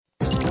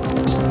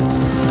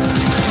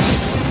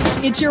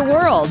It's your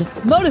world.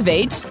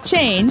 Motivate,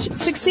 change,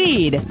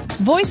 succeed.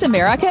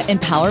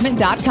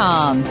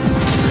 VoiceAmericaEmpowerment.com.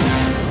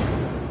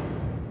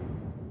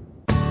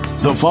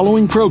 The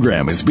following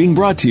program is being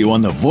brought to you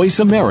on the Voice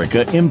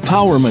America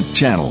Empowerment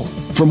Channel.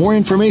 For more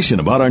information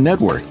about our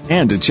network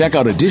and to check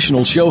out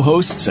additional show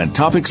hosts and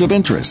topics of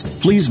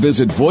interest, please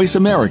visit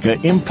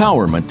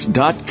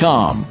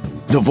VoiceAmericaEmpowerment.com.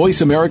 The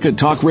Voice America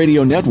Talk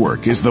Radio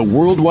Network is the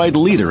worldwide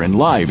leader in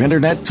live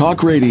Internet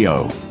talk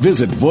radio.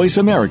 Visit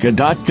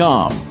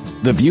VoiceAmerica.com.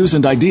 The views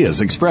and ideas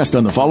expressed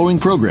on the following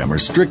program are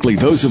strictly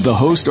those of the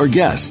host or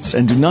guests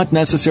and do not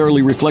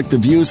necessarily reflect the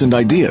views and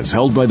ideas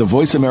held by the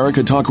Voice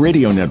America Talk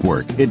Radio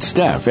Network, its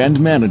staff, and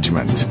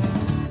management.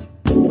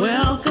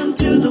 Welcome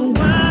to the world.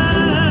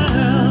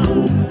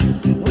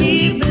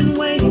 We've been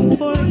waiting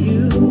for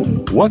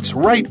you. What's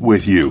right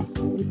with you?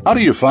 How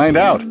do you find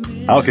out?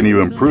 How can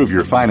you improve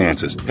your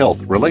finances,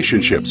 health,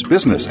 relationships,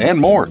 business, and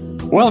more?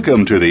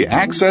 Welcome to the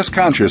Access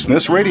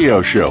Consciousness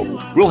Radio Show.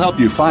 We'll help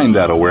you find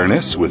that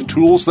awareness with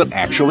tools that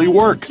actually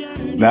work.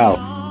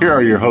 Now, here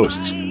are your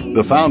hosts,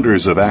 the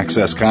founders of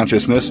Access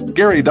Consciousness,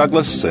 Gary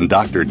Douglas and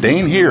Dr.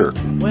 Dane Heer.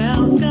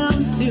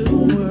 Welcome to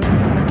the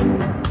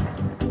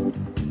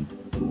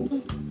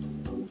world.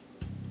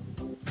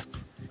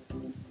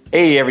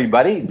 Hey,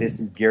 everybody. This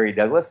is Gary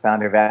Douglas,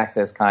 founder of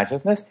Access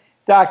Consciousness.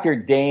 Dr.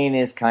 Dane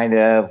is kind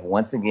of,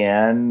 once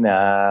again,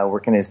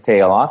 working his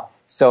tail off.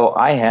 So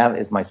I have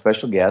as my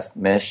special guest,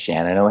 Miss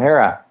Shannon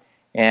O'Hara.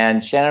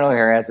 And Shannon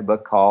O'Hara has a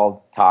book called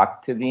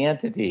Talk to the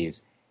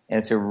Entities. And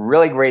it's a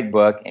really great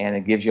book, and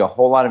it gives you a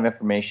whole lot of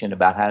information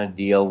about how to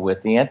deal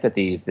with the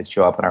entities that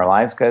show up in our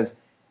lives, because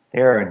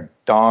there are a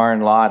darn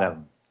lot of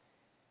them.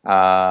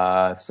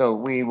 So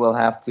we will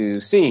have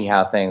to see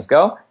how things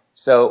go.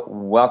 So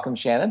welcome,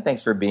 Shannon.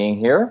 Thanks for being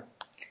here.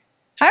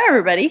 Hi,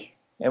 everybody.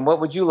 And what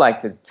would you like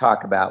to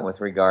talk about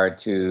with regard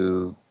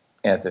to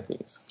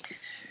entities?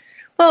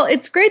 Well,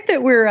 it's great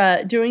that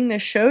we're doing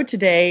this show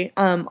today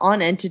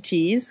on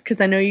entities,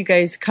 because I know you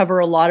guys cover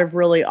a lot of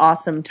really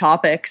awesome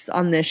topics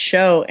on this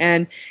show,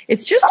 and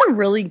it's just a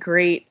really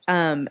great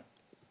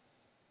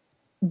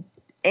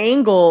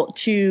angle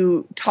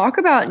to talk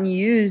about and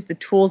use the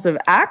tools of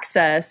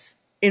access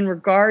in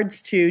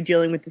regards to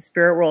dealing with the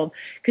spirit world,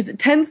 because it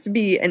tends to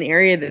be an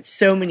area that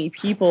so many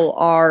people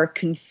are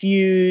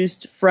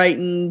confused,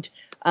 frightened,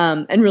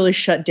 and really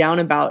shut down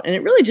about, and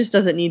it really just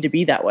doesn't need to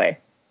be that way.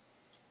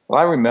 Well,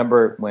 I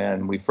remember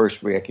when we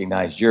first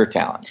recognized your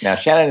talent. Now,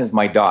 Shannon is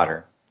my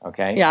daughter,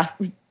 okay? Yeah.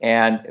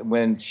 And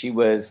when she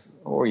was,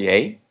 what were you,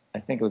 8? I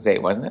think it was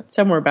 8, wasn't it?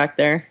 Somewhere back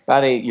there.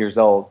 About 8 years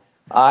old.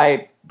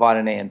 I bought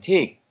an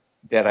antique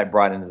that I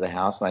brought into the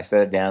house, and I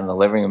set it down in the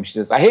living room. She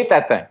says, I hate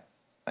that thing.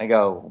 I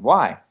go,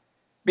 why?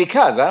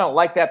 Because I don't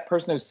like that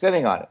person who's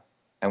sitting on it.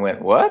 I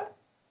went, what?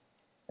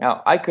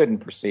 Now, I couldn't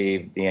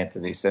perceive the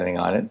entity sitting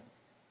on it,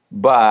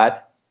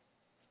 but,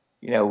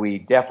 you know, we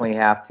definitely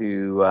have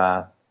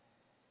to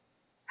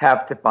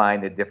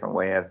find a different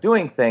way of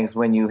doing things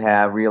when you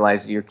have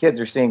realized that your kids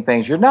are seeing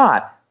things you're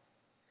not.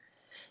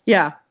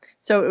 Yeah.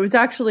 So it was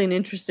actually an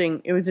interesting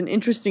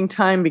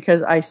time,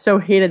 because I so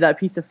hated that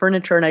piece of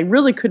furniture, and I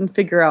really couldn't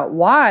figure out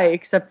why,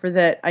 except for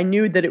that I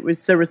knew that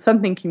there was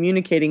something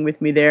communicating with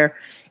me there.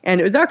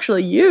 And it was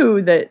actually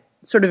you that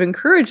sort of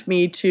encouraged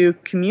me to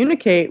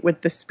communicate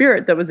with the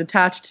spirit that was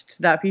attached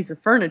to that piece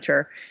of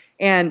furniture.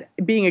 And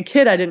being a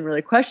kid, I didn't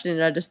really question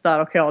it. I just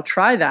thought, okay, I'll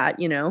try that,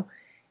 you know.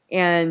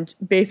 And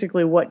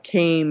basically what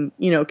came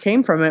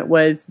from it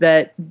was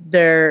that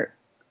there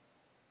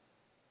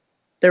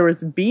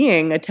was a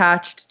being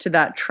attached to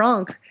that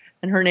trunk,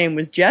 and her name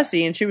was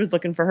Jessie, and she was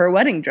looking for her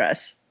wedding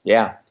dress.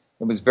 Yeah,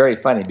 it was very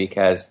funny,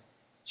 because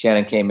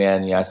Shannon came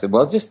in, I said,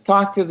 well, just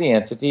talk to the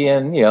entity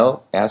and,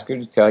 ask her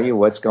to tell you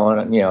what's going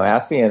on,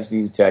 ask the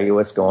entity to tell you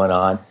what's going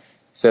on,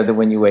 so that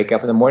when you wake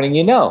up in the morning,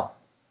 you know.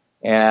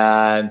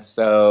 And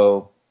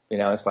so,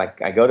 it's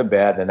like I go to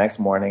bed, the next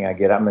morning I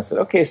get up and I said,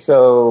 okay,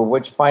 so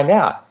what'd you find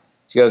out?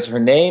 She goes, her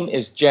name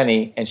is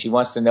Jenny, and she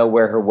wants to know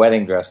where her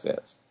wedding dress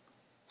is.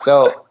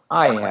 So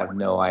I have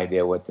no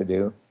idea what to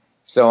do.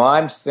 So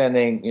I'm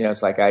sending,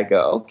 it's like I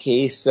go,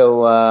 okay,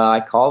 so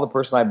I call the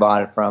person I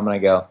bought it from, and I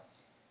go,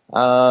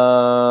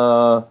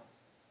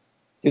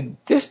 did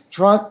this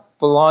trunk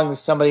belong to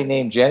somebody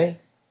named Jenny?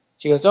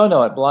 She goes, oh,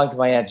 no, it belonged to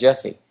my Aunt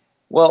Jessie.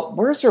 Well,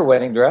 where's her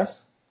wedding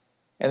dress?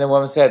 And the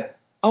woman said,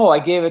 oh, I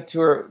gave it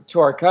to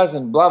our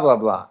cousin, blah, blah,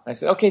 blah. I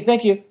said, okay,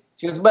 thank you.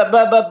 She goes, but,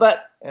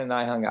 and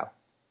I hung up,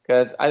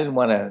 because I didn't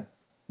want to,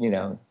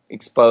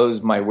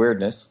 expose my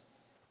weirdness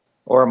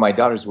or my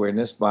daughter's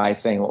weirdness by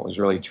saying what was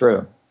really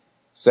true.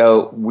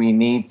 So we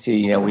need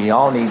to, we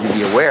all need to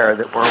be aware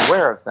that we're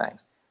aware of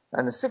things.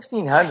 In the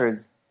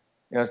 1600s,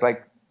 it's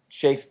like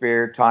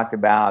Shakespeare talked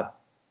about,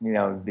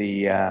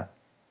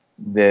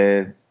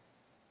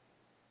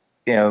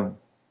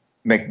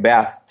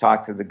 Macbeth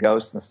talked to the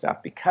ghosts and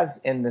stuff, because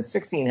in the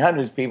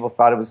 1600s, people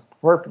thought it was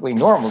perfectly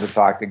normal to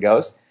talk to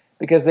ghosts,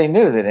 because they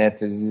knew that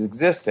entities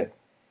existed.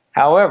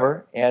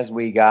 However, as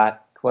we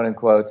got, quote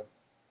unquote,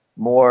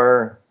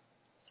 more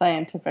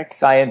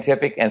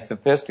scientific and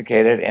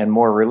sophisticated and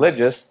more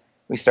religious,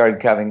 we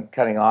started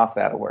cutting off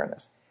that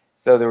awareness.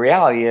 So the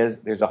reality is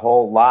there's a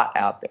whole lot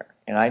out there.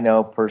 And I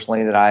know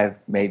personally that I've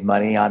made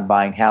money on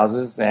buying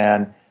houses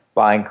and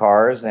buying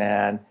cars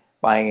and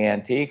buying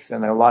antiques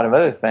and a lot of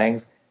other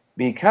things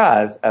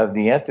because of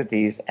the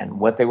entities and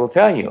what they will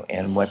tell you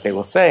and what they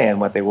will say and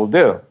what they will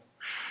do.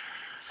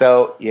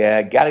 So you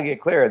got to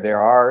get clear.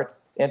 There are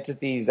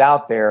entities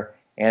out there,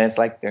 and it's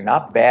like they're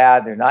not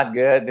bad, they're not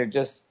good, they're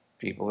just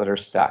people that are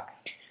stuck.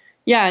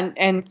 Yeah,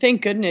 and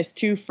thank goodness,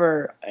 too,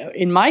 for,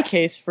 in my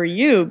case, for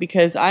you,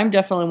 because I'm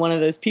definitely one of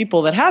those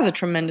people that has a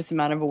tremendous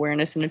amount of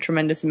awareness and a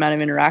tremendous amount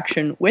of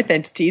interaction with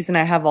entities, and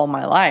I have all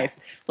my life,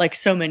 like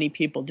so many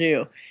people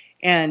do.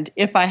 And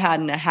if I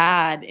hadn't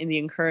had in the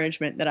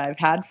encouragement that I've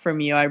had from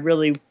you, I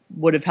really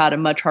would have had a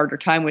much harder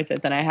time with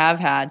it than I have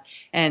had.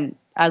 And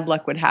as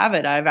luck would have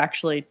it,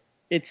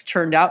 it's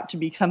turned out to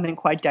be something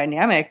quite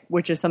dynamic,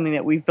 which is something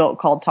that we've built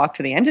called Talk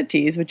to the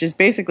Entities, which is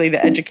basically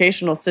the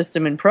educational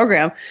system and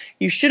program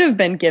you should have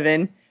been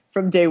given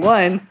from day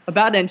one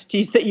about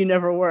entities that you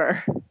never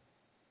were.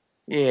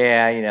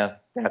 Yeah,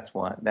 that's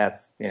one.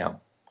 That's,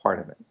 part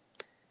of it.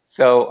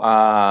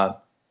 So,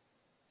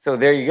 so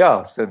there you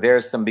go. So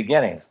there's some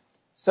beginnings.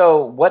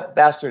 So what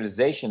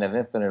bastardization of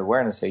infinite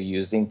awareness are you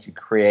using to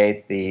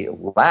create the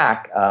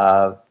lack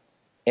of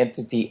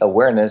entity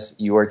awareness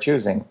you are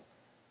choosing?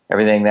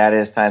 Everything that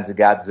is times a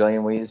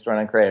godzillion, we just run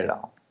and create it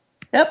all.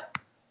 Yep.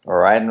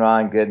 Right and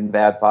wrong, good and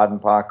bad, pod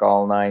and pock,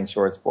 all nine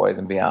shorts, boys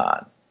and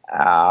beyonds.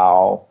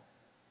 Ow.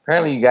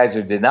 Apparently you guys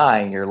are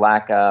denying your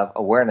lack of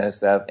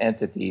awareness of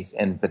entities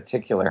in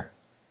particular.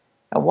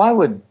 Now, why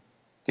would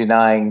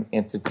denying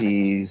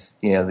entities,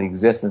 the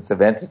existence of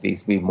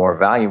entities be more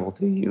valuable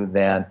to you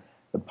than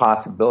the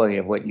possibility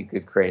of what you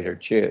could create or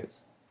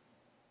choose?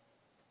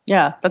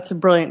 Yeah, that's a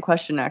brilliant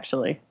question,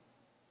 actually.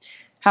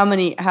 How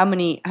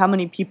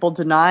many people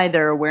deny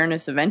their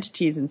awareness of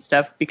entities and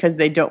stuff because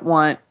they don't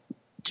want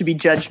to be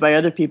judged by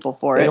other people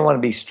for it? They don't want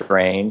to be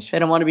strange. They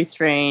don't want to be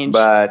strange.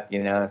 But,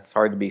 it's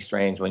hard to be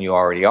strange when you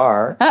already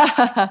are.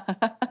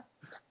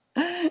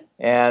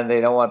 And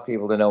they don't want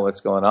people to know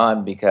what's going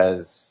on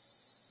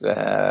because they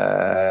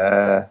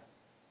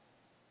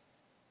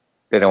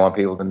don't want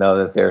people to know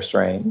that they're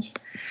strange.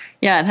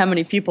 Yeah, and how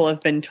many people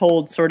have been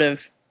told sort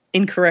of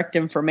incorrect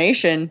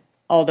information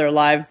all their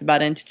lives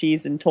about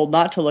entities and told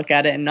not to look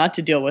at it and not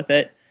to deal with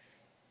it.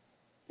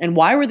 And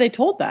why were they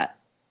told that?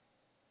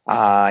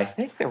 I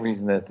think the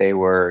reason that they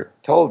were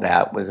told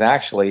that was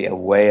actually a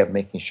way of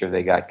making sure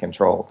they got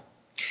controlled.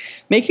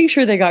 Making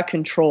sure they got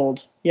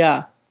controlled,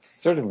 yeah. It's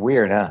sort of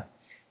weird, huh?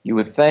 You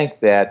would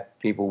think that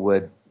people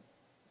would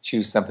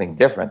choose something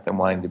different than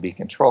wanting to be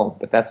controlled,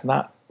 but that's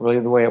not really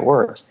the way it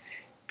works.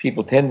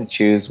 People tend to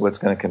choose what's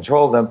going to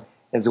control them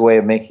as a way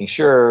of making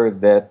sure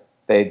that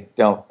they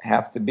don't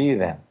have to be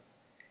them.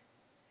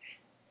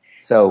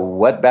 So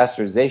what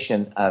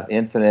bastardization of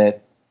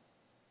infinite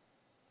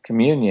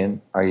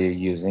communion are you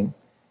using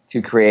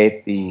to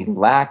create the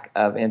lack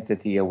of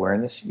entity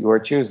awareness you are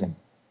choosing?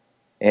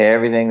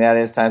 Everything that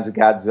is times a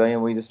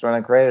godzillion, we just run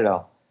and create it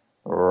all.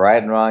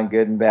 Right and wrong,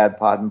 good and bad,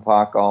 pod and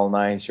pock, all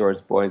nine shorts,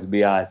 boys and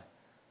beyonds.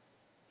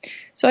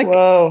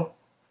 So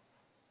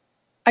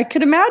I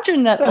could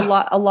imagine that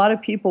a lot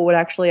of people would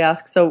actually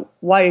ask, so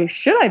why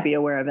should I be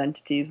aware of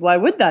entities? Why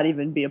would that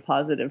even be a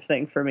positive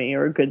thing for me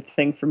or a good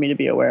thing for me to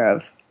be aware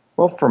of?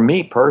 Well, for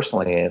me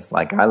personally, it's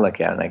like I look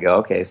at it and I go,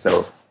 okay,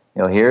 so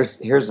here's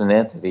an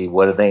entity.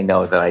 What do they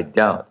know that I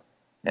don't?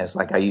 And it's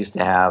like I used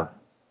to have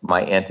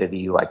my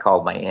entity who I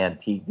called my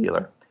antique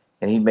dealer,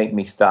 and he'd make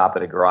me stop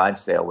at a garage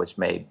sale, which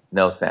made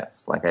no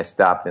sense. Like I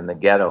stopped in the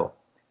ghetto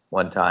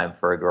one time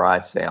for a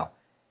garage sale,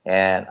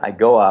 and I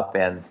go up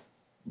and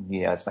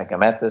it's like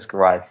I'm at this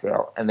garage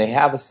sale, and they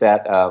have a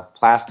set of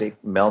plastic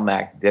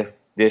Melmac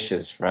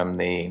dishes from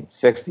the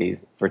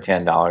 60s for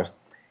 $10.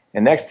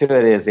 And next to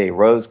it is a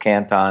Rose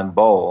Canton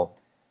bowl,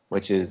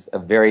 which is a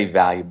very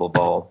valuable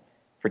bowl,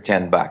 for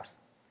 $10.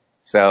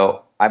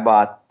 So I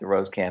bought the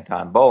Rose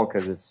Canton bowl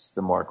because it's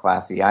the more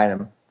classy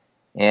item.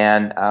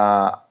 And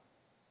I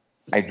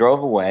drove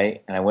away,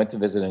 and I went to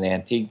visit an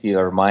antique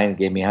dealer of mine and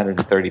gave me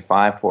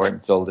 $135 for it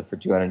and sold it for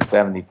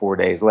 $274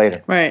 days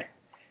later. Right.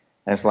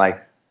 And it's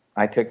like,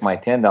 I took my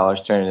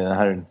 $10, turned it into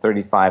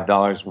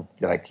 $135.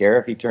 Did I care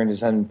if he turned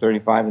his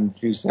 $135 into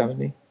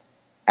 $270?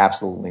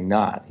 Absolutely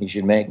not. He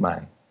should make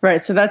money. Right,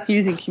 so that's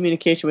using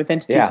communication with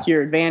entities to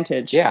your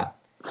advantage. Yeah,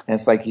 and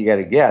it's like you got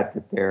to get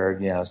that they're,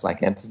 it's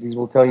like entities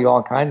will tell you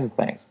all kinds of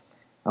things.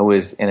 I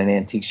was in an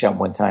antique shop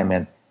one time,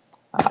 and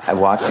I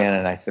walked in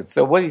and I said,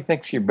 "So, what do you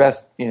think's your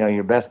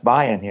best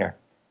buy in here?"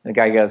 And the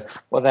guy goes,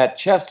 "Well, that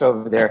chest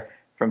over there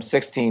from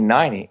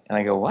 1690." And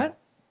I go, "What?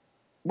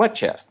 What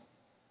chest?"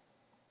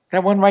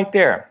 That one right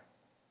there.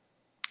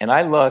 And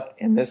I look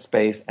in this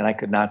space, and I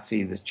could not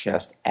see this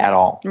chest at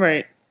all.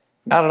 Right.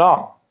 Not at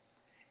all.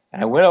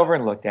 And I went over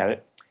and looked at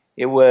it.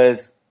 It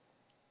was,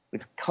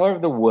 the color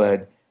of the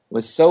wood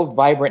was so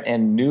vibrant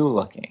and new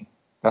looking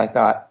that I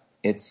thought,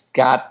 it's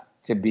got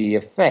to be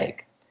a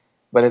fake.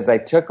 But as I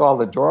took all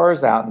the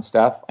drawers out and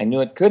stuff, I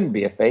knew it couldn't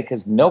be a fake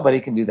because nobody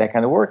can do that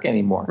kind of work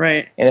anymore.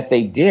 Right. And if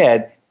they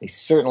did, they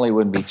certainly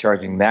wouldn't be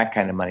charging that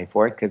kind of money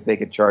for it because they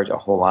could charge a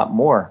whole lot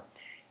more.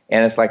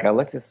 And it's like I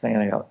looked at this thing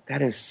and I go,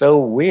 that is so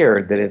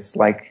weird that it's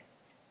like,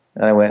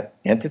 and I went,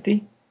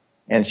 entity?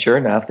 And sure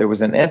enough, there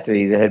was an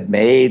entity that had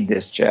made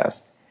this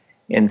chest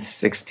in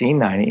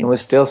 1690 and was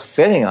still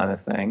sitting on the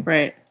thing,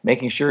 Right.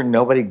 making sure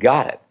nobody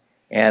got it.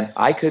 And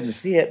I couldn't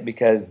see it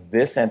because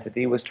this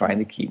entity was trying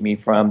to keep me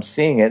from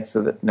seeing it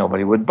so that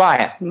nobody would buy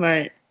it.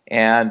 Right.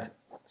 And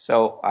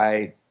so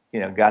I,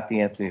 got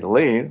the entity to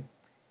leave.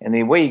 And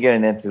the way you get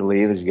an entity to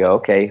leave is you go,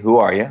 okay, who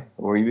are you?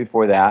 Who were you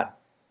before that?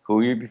 Who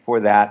were you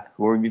before that?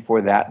 Who were you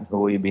before that? And who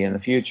will you be in the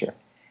future?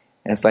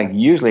 And it's like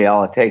usually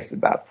all it takes is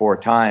about 4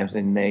 times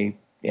and the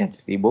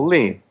entity will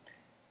leave.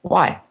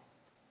 Why?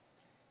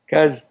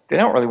 Because they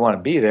don't really want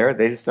to be there.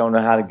 They just don't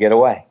know how to get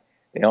away.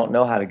 They don't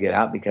know how to get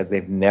out because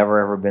they've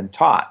never ever been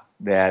taught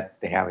that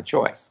they have a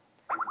choice.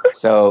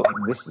 So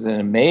this is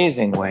an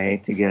amazing way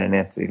to get an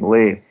entity to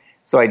leave.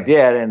 So I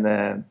did,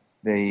 and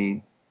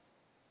the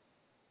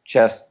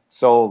chest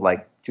sold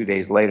like 2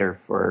 days later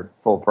for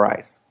full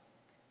price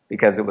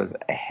because it was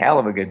a hell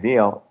of a good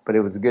deal, but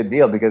it was a good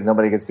deal because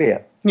nobody could see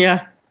it.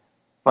 Yeah.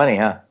 Funny,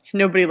 huh?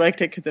 Nobody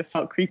liked it because it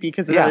felt creepy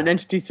because it had an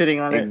entity sitting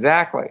on it.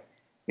 Exactly.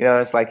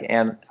 It's like,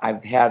 and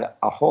I've had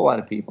a whole lot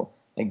of people.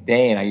 Like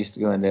Dane, I used to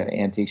go into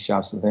antique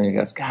shops with him, and he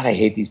goes, God, I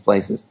hate these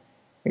places.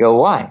 I go,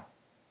 why?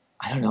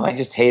 I don't know, I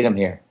just hate them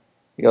here.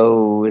 I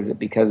go, is it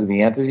because of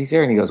the entities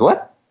here? And he goes,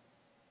 what?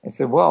 I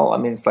said, well, I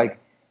mean, it's like,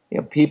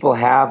 people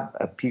have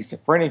a piece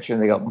of furniture,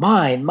 and they go,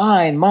 mine,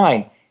 mine,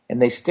 mine.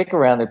 And they stick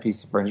around their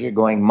piece of furniture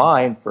going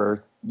mine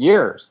for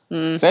years,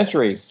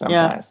 centuries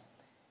sometimes. Yeah.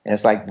 And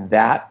it's like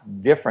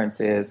that difference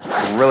is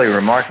really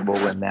remarkable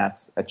when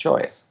that's a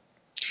choice.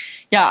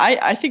 Yeah,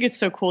 I think it's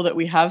so cool that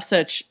we have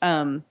such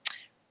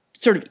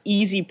sort of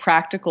easy,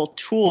 practical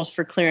tools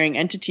for clearing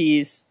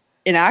entities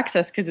in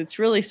Access, because it's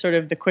really sort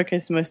of the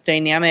quickest, most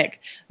dynamic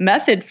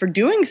method for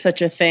doing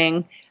such a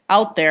thing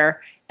out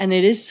there. And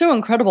it is so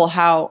incredible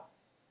how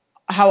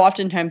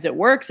oftentimes it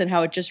works and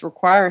how it just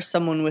requires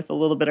someone with a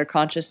little bit of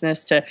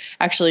consciousness to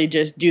actually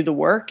just do the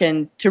work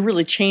and to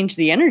really change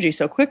the energy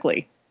so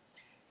quickly.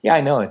 Yeah,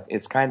 I know.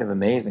 It's kind of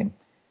amazing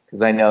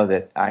because I know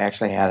that I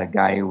actually had a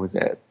guy who was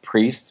a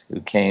priest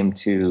who came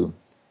to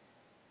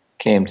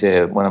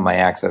one of my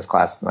Access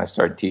classes, and I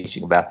started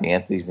teaching about the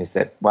entities, and he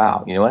said,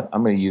 wow, you know what?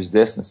 I'm going to use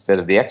this instead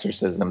of the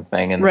exorcism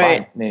thing, and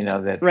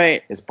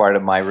that is part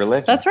of my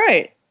religion. That's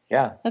right.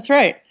 Yeah. That's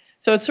right.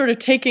 So it's sort of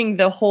taking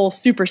the whole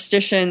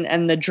superstition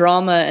and the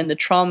drama and the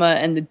trauma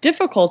and the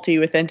difficulty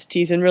with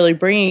entities and really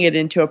bringing it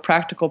into a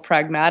practical,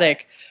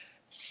 pragmatic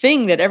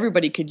thing that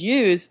everybody could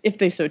use if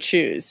they so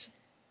choose.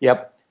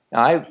 Yep.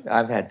 Now,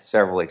 I've had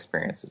several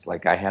experiences.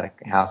 Like I had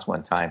a house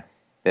one time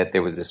that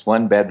there was this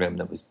one bedroom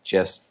that was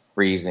just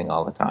freezing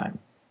all the time.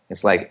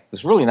 It's like, it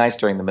was really nice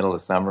during the middle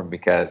of summer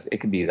because it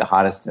could be the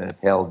hottest of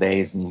hell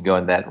days and you go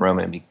into that room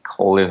and it'd be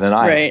colder than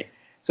ice. Right.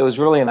 So it was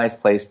really a nice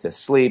place to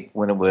sleep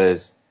when it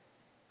was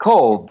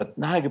cold, but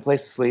not a good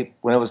place to sleep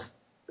when it was,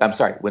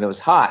 when it was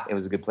hot, it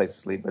was a good place to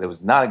sleep, but it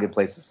was not a good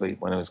place to sleep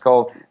when it was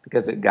cold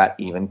because it got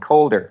even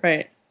colder.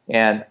 Right.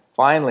 And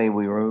finally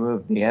we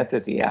removed the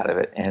entity out of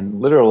it, and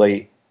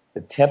literally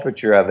the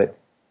temperature of it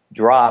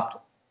dropped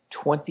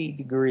 20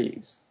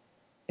 degrees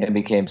and it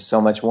became so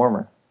much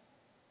warmer.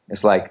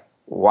 It's like,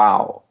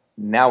 wow,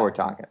 now we're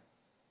talking.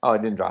 Oh,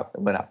 it didn't drop,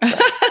 it went up.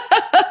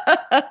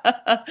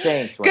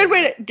 Changed. Good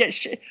way to get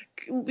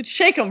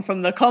shake them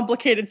from the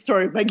complicated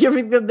story by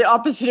giving them the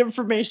opposite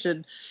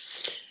information.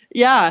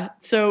 Yeah,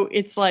 so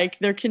it's like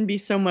there can be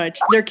so much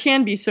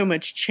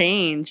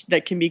change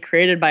that can be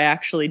created by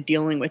actually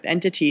dealing with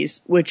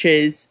entities, which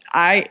is,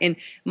 in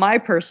my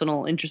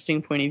personal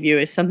interesting point of view,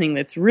 is something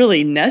that's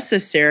really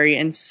necessary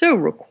and so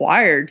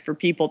required for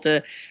people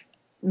to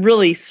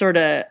really sort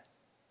of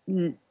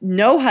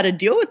know how to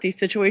deal with these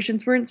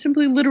situations where it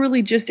simply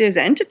literally just is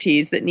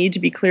entities that need to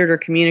be cleared or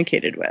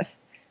communicated with.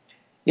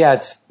 Yeah,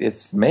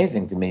 it's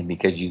amazing to me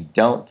because you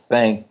don't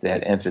think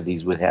that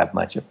entities would have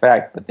much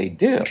effect, but they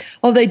do.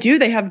 Well, they do.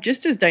 They have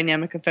just as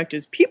dynamic effect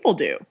as people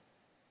do.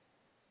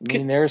 You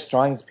mean they're as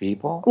strong as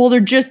people? Well, they're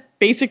just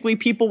basically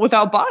people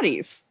without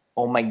bodies.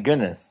 Oh my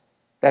goodness.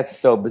 That's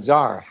so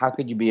bizarre. How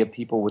could you be a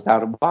people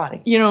without a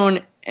body?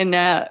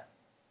 And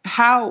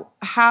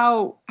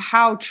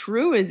how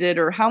true is it,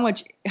 or how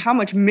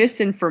much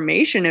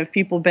misinformation have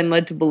people been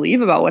led to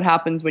believe about what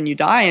happens when you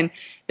die, and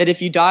that if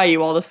you die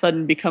you all of a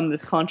sudden become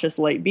this conscious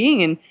light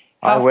being? And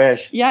I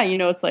wish. Yeah,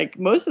 it's like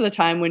most of the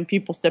time when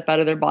people step out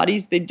of their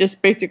bodies, they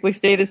just basically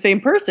stay the same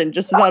person,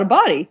 just without a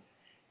body.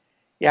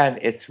 Yeah, and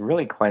it's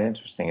really quite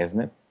interesting, isn't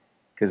it?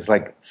 Because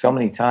like so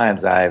many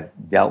times I've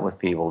dealt with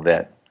people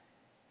that,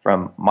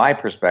 from my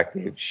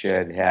perspective,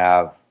 should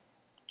have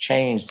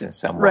changed in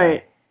some way.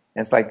 Right.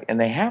 And it's like, and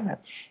they haven't.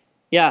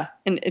 Yeah,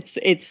 and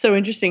it's so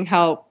interesting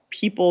how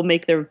people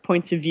make their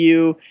points of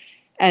view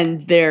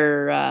and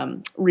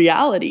their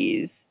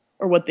realities,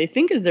 or what they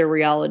think is their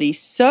reality,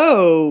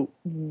 so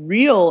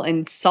real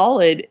and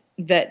solid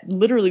that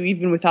literally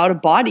even without a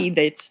body,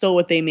 that's still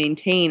what they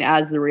maintain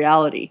as the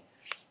reality.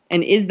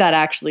 And is that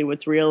actually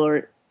what's real,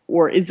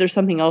 or is there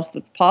something else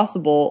that's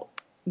possible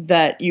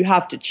that you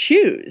have to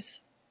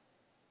choose?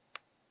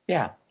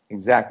 Yeah,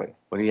 Exactly.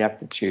 What do you have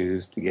to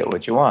choose to get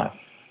what you want?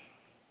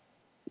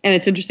 And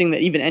it's interesting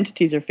that even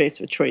entities are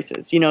faced with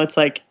choices. It's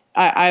like,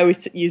 I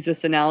always use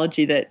this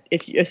analogy that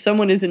if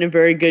someone isn't a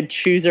very good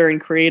chooser and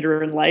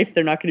creator in life,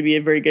 they're not going to be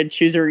a very good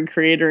chooser and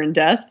creator in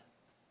death.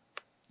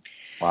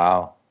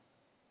 Wow.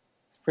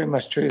 It's pretty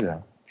much true,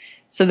 though.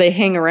 So they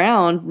hang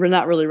around, we're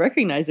not really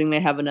recognizing they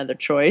have another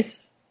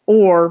choice,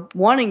 or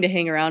wanting to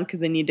hang around because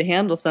they need to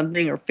handle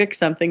something or fix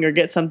something or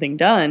get something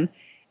done.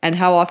 And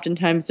how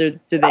oftentimes do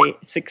they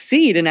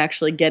succeed in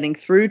actually getting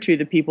through to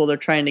the people they're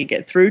trying to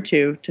get through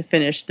to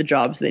finish the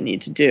jobs they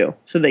need to do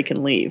so they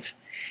can leave?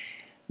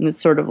 And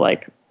it's sort of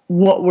like,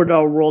 what would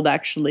our world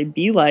actually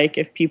be like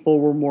if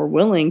people were more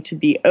willing to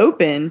be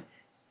open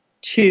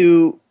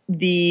to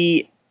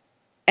the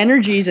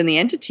energies and the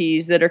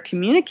entities that are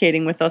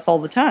communicating with us all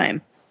the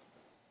time?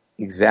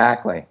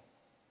 Exactly.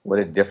 What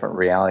a different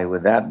reality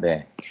would that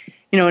be?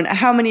 And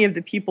how many of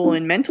the people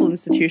in mental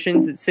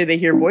institutions that say they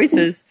hear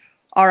voices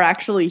are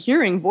actually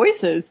hearing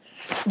voices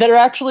that are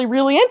actually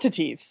really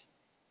entities?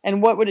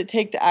 And what would it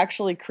take to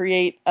actually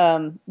create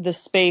the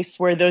space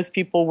where those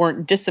people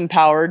weren't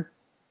disempowered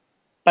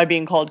by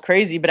being called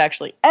crazy, but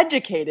actually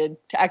educated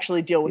to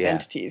actually deal with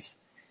entities?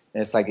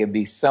 And it's like it'd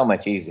be so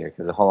much easier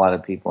because a whole lot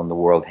of people in the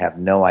world have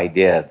no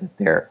idea that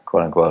they're,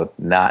 quote unquote,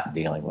 not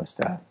dealing with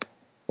stuff.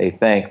 They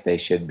think they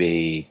should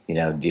be,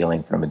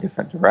 dealing from a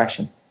different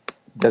direction.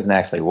 It doesn't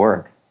actually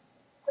work.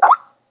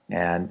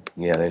 And,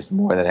 there's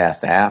more that has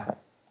to happen.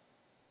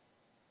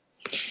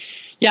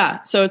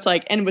 Yeah, so it's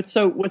like, and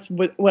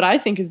what I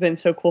think has been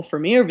so cool for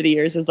me over the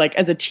years is like,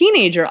 as a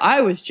teenager, I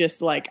was just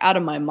like out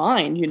of my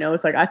mind.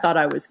 It's like I thought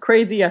I was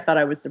crazy, I thought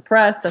I was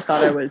depressed, I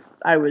thought I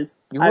was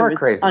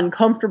crazy,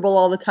 uncomfortable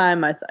all the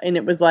time. And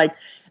it was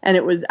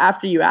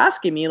after you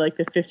asking me like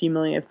the 50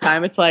 millionth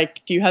time, it's like,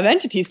 do you have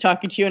entities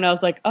talking to you? And I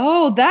was like,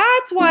 oh,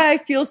 that's why I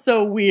feel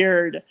so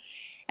weird.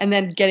 And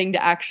then starting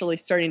to actually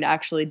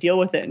deal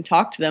with it and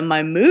talk to them,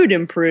 my mood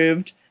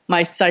improved,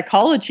 my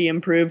psychology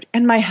improved,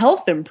 and my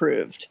health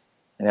improved.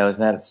 And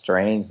isn't that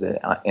strange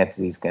that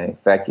entities can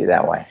affect you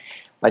that way?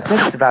 I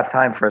think it's about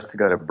time for us to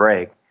go to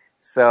break.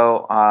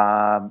 So,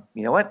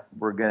 you know what?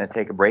 We're going to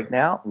take a break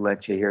now,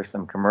 let you hear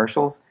some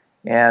commercials,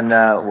 and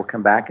we'll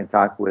come back and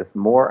talk with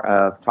more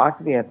of Talk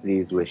to the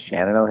Entities with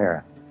Shannon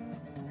O'Hara.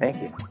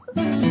 Thank you.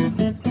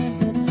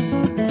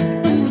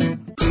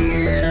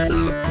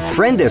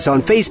 Friend us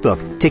on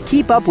Facebook to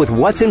keep up with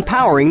what's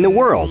empowering the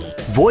world.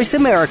 Voice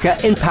America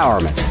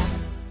Empowerment.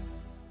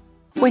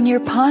 When you're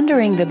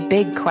pondering the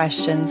big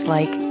questions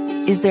like,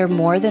 is there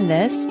more than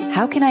this?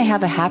 How can I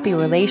have a happy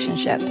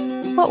relationship?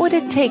 What would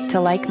it take to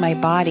like my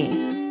body?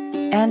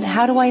 And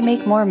how do I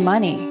make more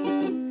money?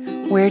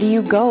 Where do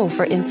you go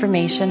for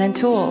information and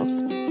tools?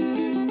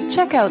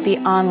 Check out the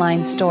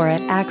online store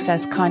at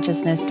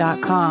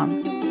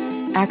accessconsciousness.com.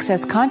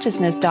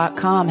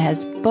 AccessConsciousness.com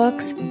has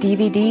books,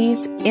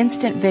 DVDs,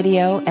 instant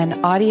video and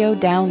audio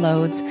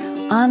downloads,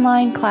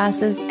 online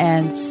classes,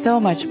 and so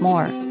much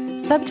more.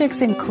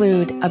 Subjects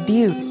include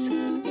abuse,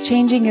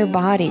 changing your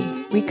body,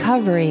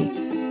 recovery,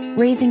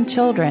 raising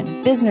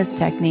children, business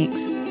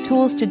techniques,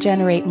 tools to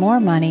generate more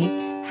money,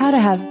 how to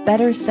have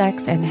better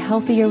sex and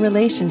healthier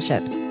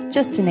relationships,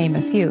 just to name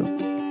a few.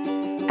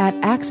 At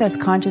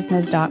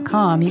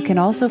accessconsciousness.com, you can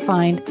also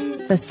find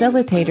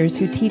facilitators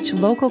who teach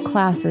local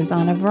classes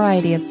on a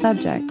variety of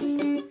subjects.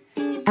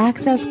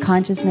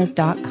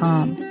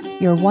 AccessConsciousness.com,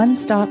 your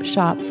one-stop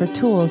shop for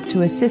tools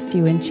to assist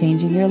you in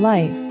changing your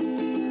life.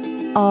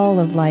 All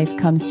of life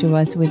comes to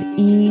us with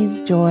ease,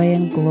 joy,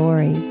 and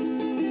glory.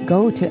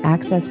 Go to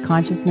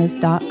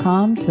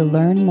accessconsciousness.com to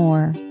learn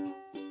more.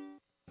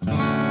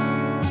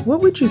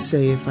 What would you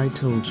say if I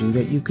told you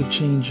that you could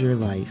change your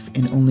life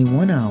in only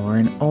 1 hour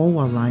and all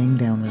while lying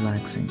down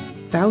relaxing?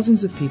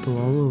 Thousands of people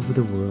all over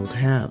the world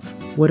have.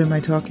 What am I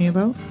talking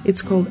about?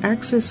 It's called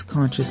Access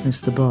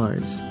Consciousness, the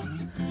bars.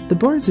 The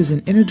bars is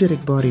an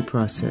energetic body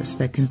process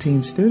that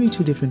contains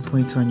 32 different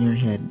points on your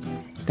head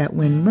that,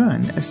 when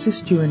run,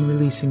 assist you in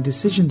releasing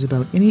decisions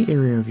about any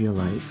area of your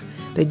life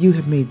that you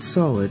have made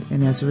solid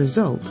and as a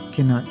result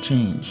cannot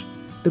change.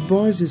 The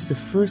bars is the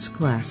first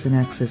class in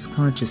Access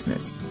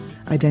Consciousness,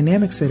 a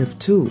dynamic set of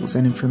tools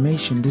and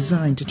information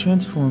designed to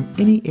transform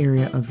any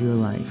area of your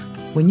life.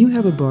 When you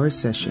have a bars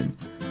session,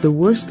 the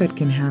worst that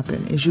can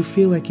happen is you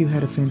feel like you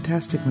had a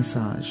fantastic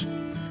massage.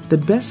 The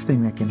best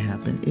thing that can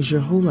happen is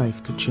your whole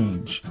life could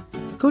change.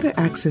 Go to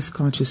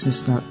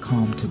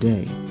accessconsciousness.com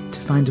today to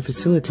find a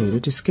facilitator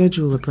to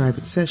schedule a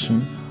private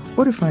session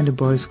or to find a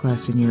bars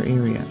class in your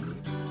area.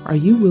 Are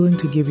you willing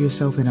to give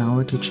yourself an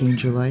hour to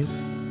change your life?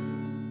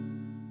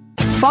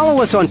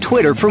 Follow us on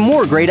Twitter for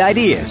more great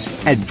ideas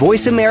at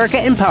Voice America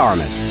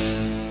Empowerment.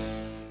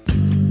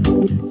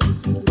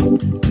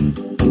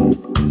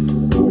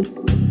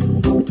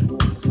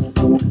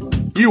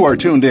 You are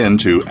tuned in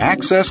to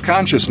Access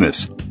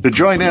Consciousness. To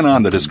join in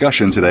on the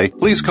discussion today,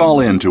 please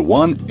call in to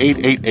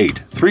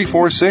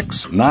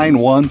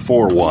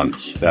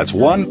 1-888-346-9141. That's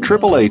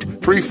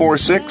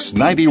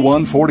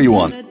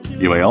 1-888-346-9141.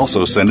 You may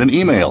also send an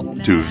email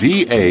to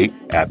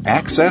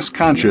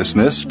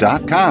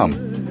va@accessconsciousness.com.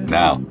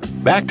 Now,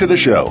 back to the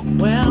show.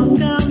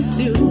 Welcome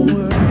to the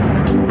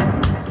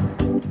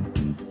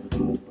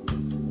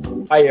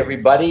world. Hi,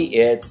 everybody.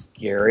 It's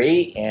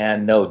Gary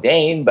and no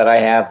Dane, but I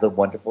have the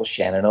wonderful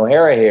Shannon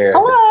O'Hara here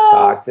Hello. to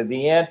talk to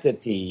the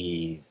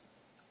entities.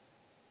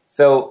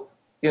 So,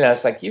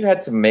 it's like you've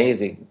had some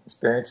amazing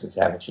experiences,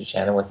 haven't you,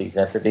 Shannon, with these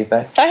entity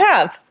things? I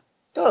have.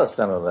 Tell us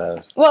some of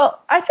those. Well,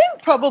 I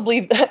think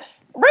probably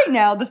right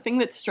now the thing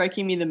that's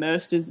striking me the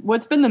most is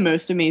what's been the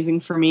most amazing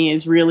for me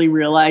is really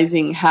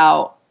realizing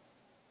how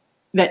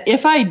that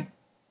if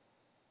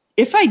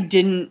I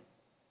didn't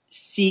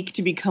seek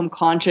to become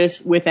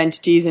conscious with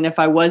entities, and if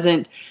I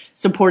wasn't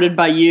supported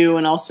by you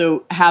and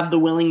also have the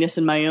willingness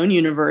in my own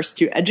universe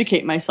to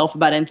educate myself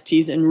about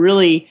entities and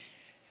really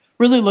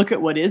look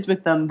at what is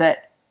with them,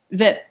 that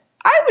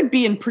I would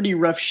be in pretty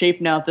rough shape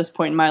now at this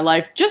point in my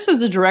life, just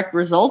as a direct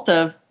result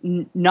of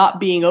not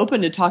being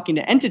open to talking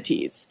to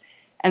entities.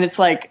 And it's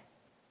like,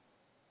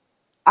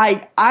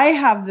 I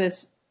have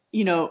this,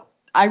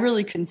 I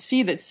really can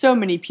see that so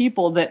many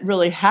people that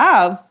really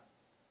have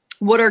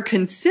what are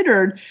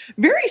considered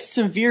very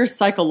severe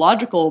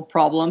psychological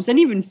problems and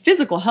even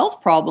physical health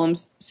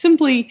problems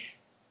simply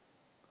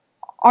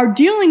are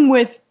dealing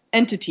with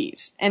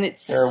entities. And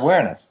it's Their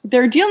awareness.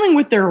 They're dealing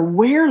with their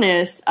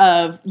awareness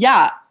of,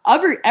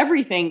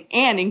 everything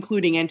and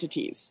including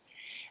entities,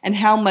 and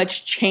how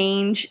much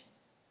change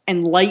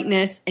and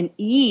lightness and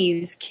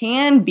ease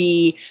can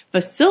be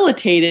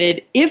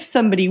facilitated if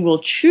somebody will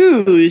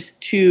choose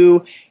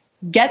to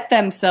get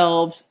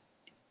themselves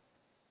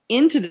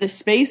into the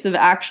space of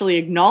actually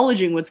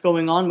acknowledging what's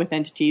going on with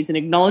entities and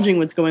acknowledging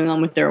what's going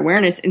on with their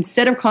awareness,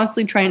 instead of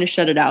constantly trying to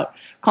shut it out,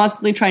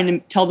 constantly trying to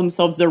tell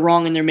themselves they're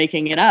wrong and they're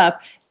making it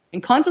up,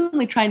 and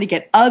constantly trying to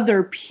get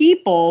other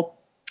people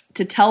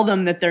to tell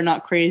them that they're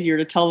not crazy or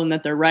to tell them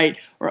that they're right,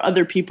 or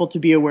other people to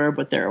be aware of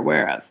what they're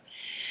aware of.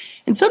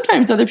 And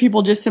sometimes other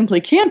people just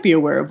simply can't be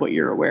aware of what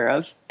you're aware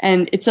of.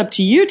 And it's up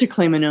to you to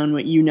claim and own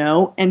what you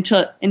know, and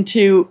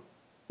to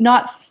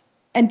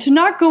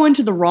not go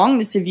into the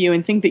wrongness of you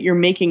and think that you're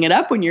making it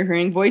up when you're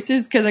hearing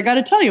voices. Because I got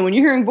to tell you, when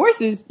you're hearing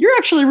voices, you're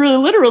actually really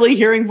literally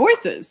hearing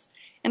voices.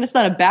 And it's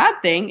not a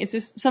bad thing. It's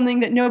just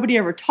something that nobody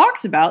ever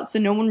talks about. So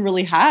no one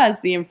really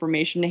has the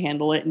information to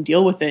handle it and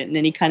deal with it in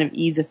any kind of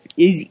easy,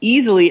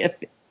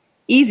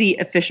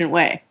 efficient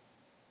way.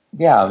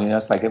 Yeah,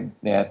 it's like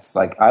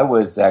I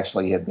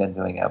had been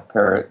doing a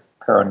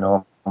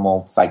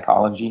paranormal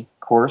psychology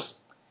course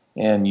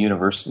in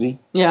university.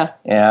 Yeah.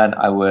 And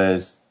I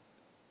was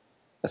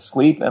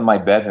asleep in my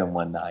bedroom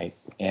one night,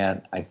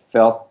 and I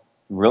felt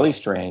really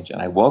strange, and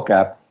I woke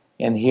up,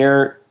 and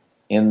here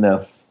in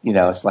the,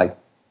 it's like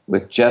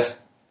with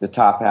just the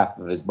top half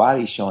of his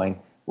body showing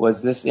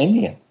was this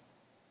Indian,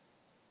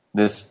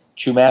 this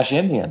Chumash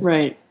Indian.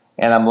 Right.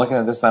 And I'm looking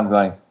at this, and I'm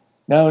going,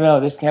 no,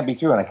 this can't be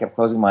true. And I kept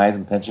closing my eyes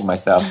and pinching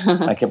myself.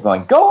 I kept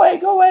going, go away,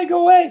 go away,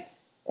 go away.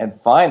 And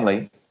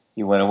finally,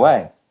 he went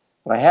away.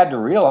 But I had to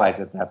realize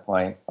at that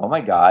point, oh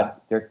my God,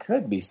 there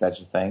could be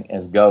such a thing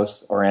as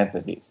ghosts or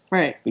entities.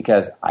 Right.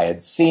 Because I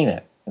had seen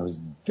it. It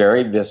was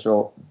very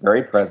visceral,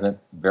 very present,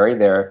 very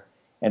there.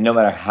 And no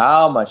matter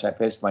how much I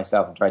pinched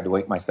myself and tried to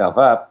wake myself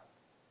up,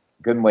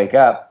 couldn't wake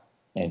up.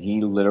 And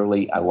he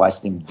literally, I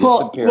watched him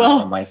disappear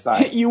from my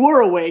side. You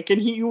were awake,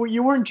 and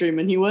you weren't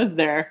dreaming. He was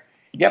there.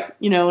 Yep.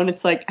 And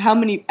it's like how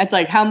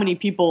many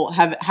people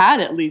have had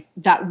at least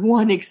that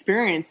one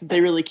experience that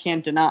they really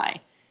can't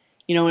deny.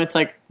 And it's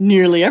like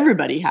nearly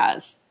everybody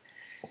has.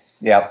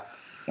 Yep.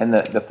 And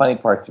the funny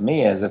part to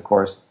me is, of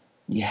course,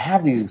 you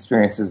have these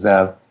experiences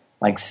of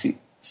like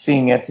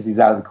seeing entities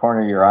out of the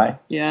corner of your eye.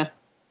 Yeah.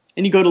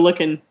 And you go to look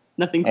and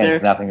nothing's there.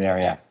 There's nothing there,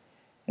 yeah.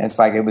 And it's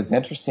like it was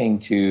interesting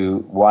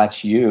to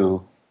watch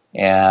you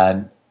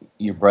and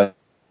your brother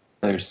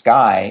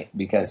Sky,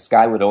 because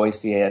Sky would always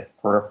see it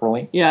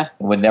peripherally. Yeah.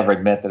 And would never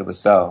admit that it was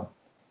so.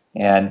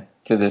 And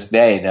to this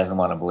day, doesn't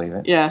want to believe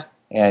it. Yeah.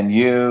 And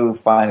you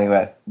finally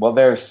went, well,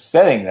 they're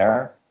sitting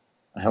there.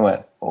 I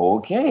went,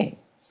 okay.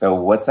 So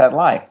what's that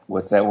like?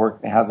 What's that work?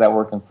 How's that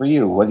working for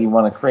you? What do you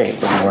want to create?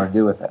 What do you want to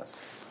do with this?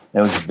 And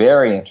it was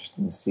very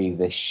interesting to see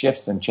the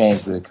shifts and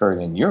changes that occurred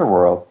in your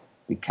world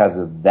because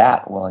of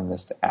that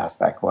willingness to ask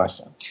that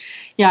question.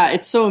 Yeah,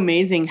 it's so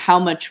amazing how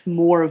much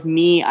more of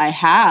me I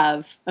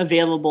have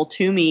available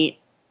to me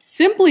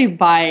simply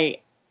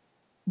by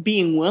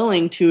being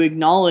willing to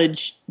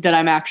acknowledge that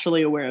I'm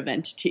actually aware of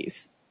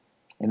entities.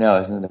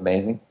 Isn't it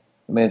amazing?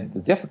 I mean, the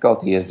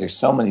difficulty is there's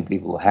so many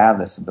people who have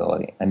this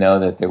ability. I know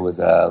that there was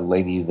a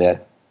lady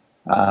that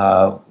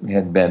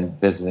had been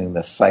visiting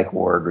the psych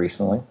ward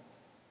recently,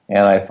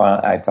 and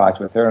I talked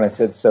with her, and I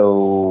said, so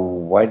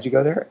why'd you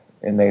go there?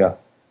 And they go,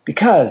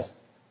 because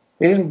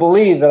they didn't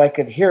believe that I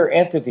could hear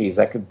entities.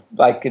 I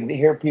could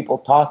hear people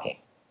talking.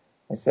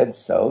 I said,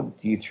 so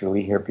do you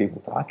truly hear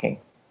people talking?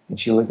 And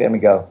she looked at me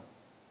and go,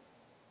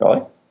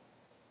 really?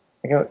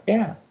 I go,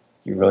 yeah.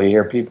 Do you really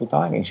hear people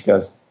talking? She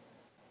goes,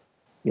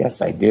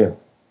 yes, I do.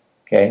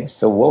 Okay,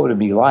 so what would it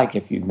be like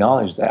if you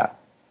acknowledged that?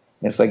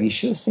 And it's like you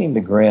should have seen the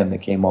grin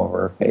that came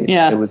over her face.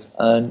 Yeah. It was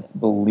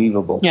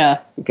unbelievable. Yeah.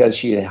 Because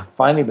she had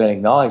finally been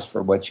acknowledged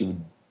for what she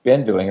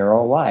been doing her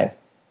whole life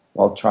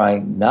while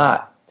trying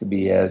not to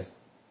be as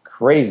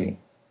crazy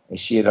as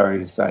she had already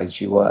decided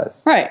she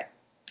was. Right.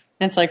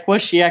 And it's like,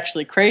 was she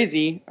actually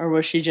crazy, or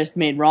was she just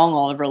made wrong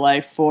all of her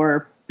life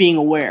for being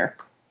aware?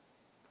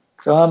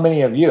 So how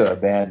many of you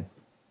have been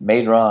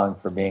made wrong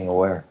for being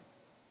aware?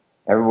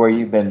 Everywhere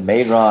you've been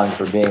made wrong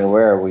for being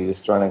aware, we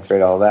just trying to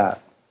create all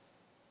that.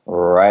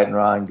 Right and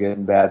wrong, good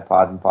and bad,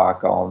 pod and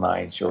pock, all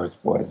nine shorts,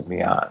 boys and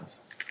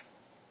beyonds.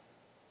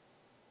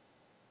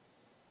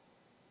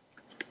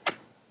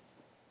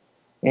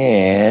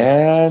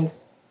 And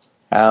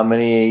how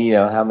many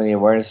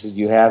awarenesses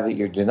do you have that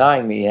you're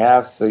denying that you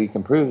have, so you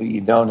can prove that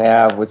you don't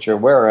have what you're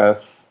aware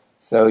of,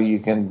 so you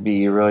can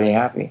be really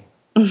happy.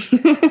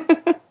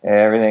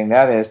 Everything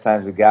that is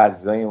times a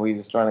godzillion, we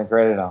just trying to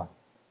create it all.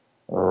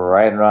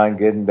 Right and wrong,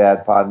 good and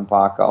bad, pod and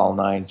pock, all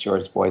nine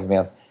shorts, boys and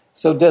beyonds.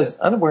 So does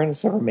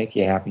unawareness ever make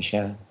you happy,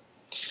 Shannon?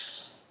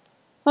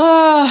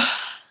 I'd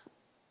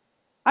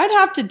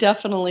have to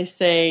definitely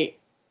say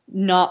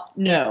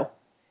no.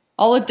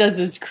 All it does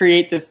is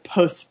create this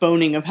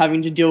postponing of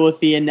having to deal with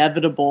the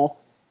inevitable.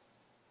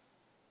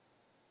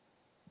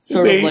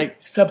 Sort of like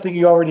something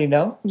you already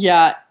know?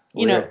 Yeah.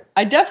 You know,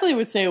 I definitely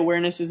would say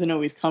awareness isn't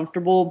always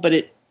comfortable, but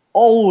it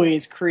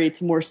always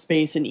creates more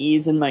space and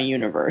ease in my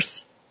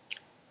universe.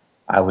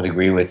 I would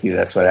agree with you.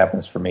 That's what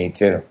happens for me,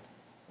 too.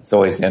 It's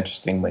always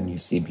interesting when you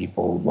see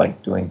people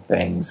like doing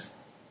things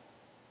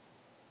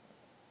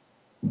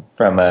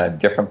from a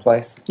different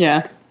place.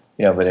 Yeah.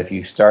 But if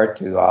you start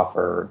to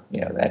offer,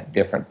 that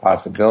different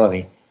possibility,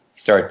 you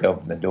start to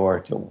open the door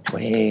to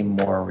way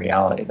more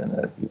reality than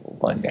other people are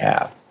willing to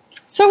have.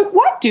 So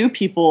why do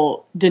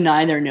people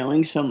deny their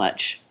knowing so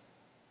much?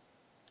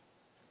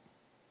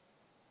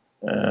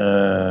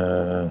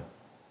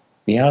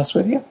 Be honest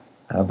with you,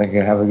 I don't think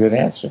I have a good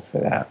answer for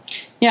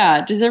that.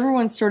 Yeah. Does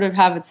everyone sort of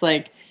have, it's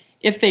like,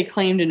 if they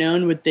claimed to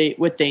know what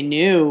they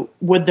knew,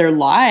 would their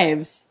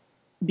lives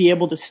be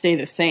able to stay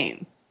the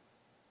same?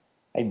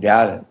 I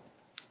doubt it.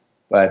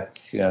 But,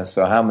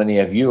 so how many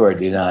of you are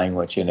denying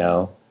what you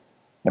know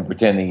and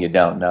pretending you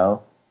don't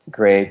know to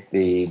create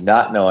the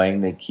not knowing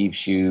that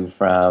keeps you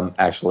from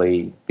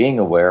actually being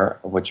aware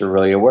of what you're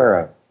really aware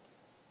of?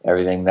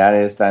 Everything that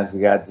is times the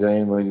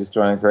godzillion, we just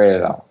trying to create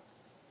it all.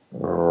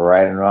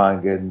 Right and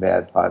wrong, good and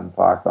bad, pod and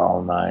pock,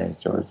 all nine,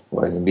 shorts,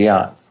 boys and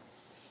beyonds.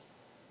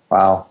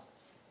 Wow.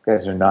 You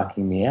guys are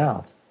knocking me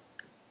out.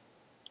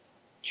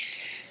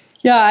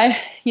 Yeah,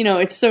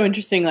 it's so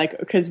interesting, like,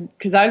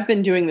 because I've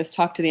been doing this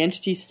talk to the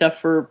entity stuff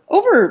for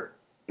over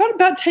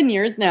about 10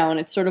 years now, and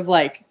it's sort of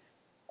like,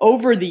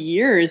 over the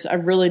years,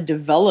 I've really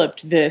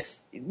developed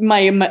this. My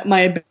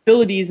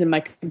abilities and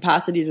my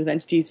capacities with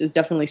entities is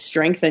definitely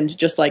strengthened,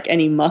 just like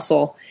any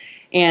muscle.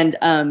 And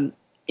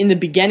in the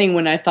beginning,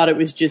 when I thought it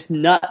was just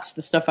nuts,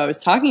 the stuff I was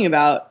talking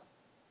about,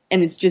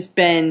 and it's just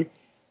been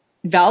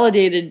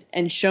validated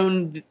and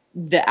shown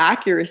the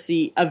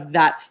accuracy of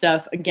that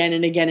stuff again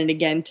and again and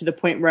again, to the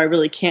point where I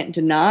really can't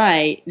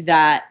deny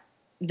that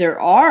there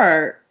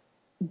are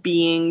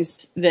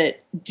beings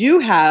that do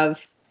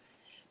have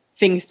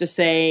things to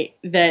say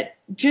that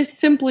just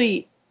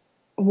simply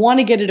want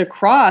to get it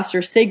across,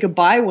 or say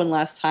goodbye one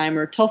last time,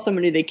 or tell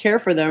somebody they care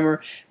for them, or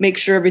make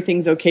sure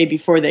everything's okay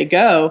before they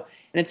go.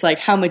 And it's like,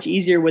 how much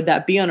easier would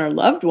that be on our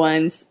loved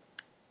ones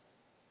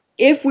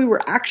if we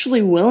were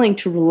actually willing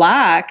to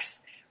relax,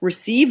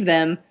 receive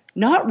them,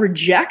 not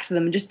reject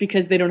them just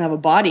because they don't have a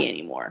body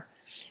anymore,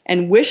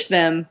 and wish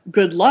them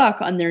good luck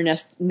on their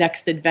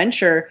next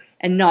adventure,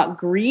 and not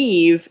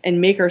grieve and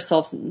make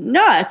ourselves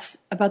nuts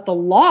about the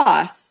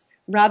loss.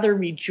 Rather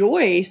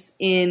rejoice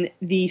in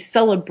the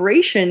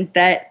celebration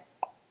that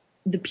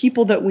the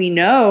people that we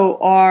know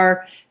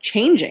are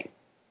changing.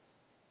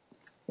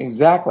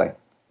 Exactly.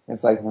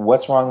 It's like,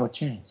 what's wrong with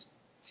change?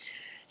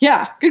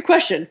 Yeah, good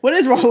question. What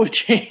is wrong with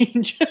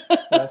change?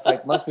 It's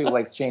like most people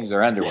like to change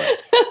their underwear.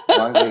 As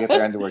long as they get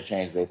their underwear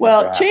changed, they think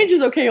well, change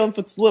is okay if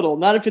it's little,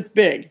 not if it's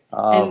big.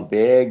 Oh,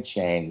 big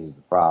change is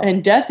the problem.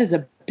 And death is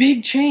a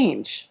big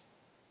change.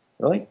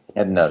 Really? I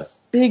hadn't noticed.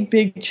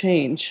 Big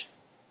change.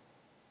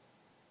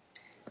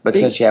 But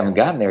since you haven't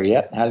gotten there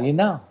yet, how do you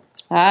know?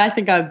 I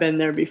think I've been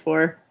there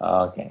before.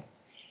 Oh, okay.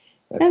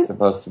 That's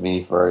supposed to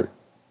be for...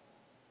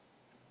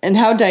 And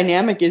how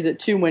dynamic is it,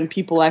 too, when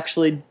people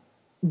actually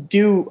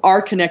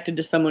are connected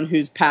to someone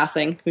who's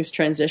passing, who's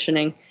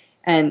transitioning,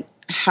 and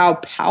how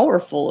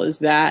powerful is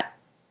that?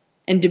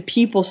 And do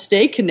people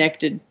stay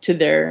connected to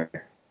their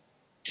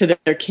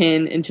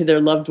kin and to their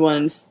loved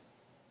ones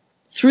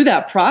through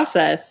that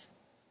process,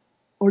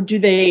 or do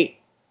they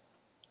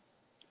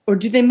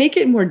make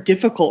it more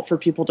difficult for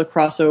people to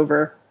cross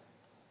over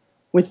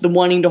with the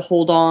wanting to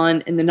hold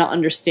on and the not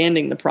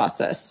understanding the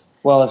process?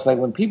 Well, it's like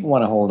when people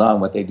want to hold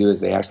on, what they do is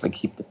they actually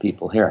keep the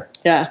people here.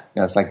 Yeah.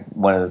 It's like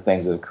one of the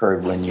things that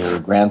occurred when your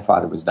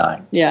grandfather was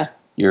dying. Yeah.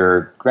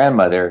 Your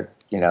grandmother,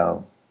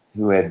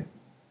 who had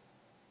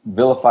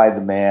vilified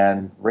the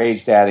man,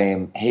 raged at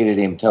him, hated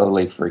him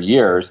totally for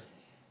years,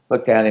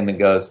 looked at him and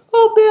goes,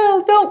 "Oh,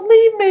 Bill, don't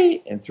leave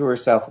me," and threw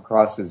herself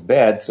across his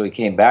bed. So he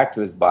came back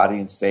to his body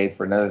and stayed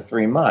for another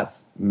 3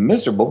 months.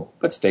 Miserable,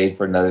 but stayed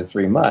for another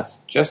 3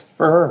 months, just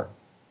for her.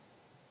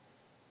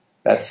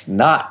 That's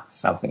not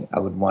something I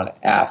would want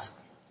to ask.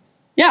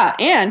 Yeah,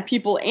 and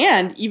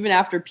even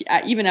after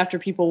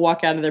people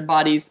walk out of their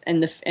bodies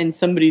and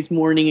somebody's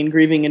mourning and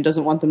grieving and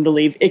doesn't want them to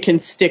leave, it can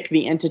stick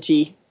the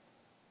entity.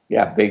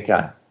 Yeah, big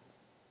time.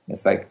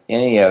 It's like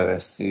any of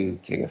us who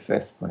take a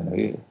fixed point of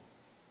view.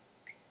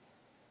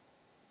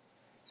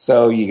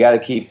 So you got to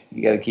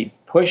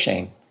keep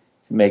pushing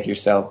to make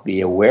yourself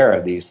be aware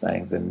of these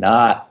things and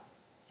not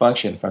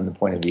function from the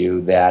point of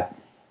view that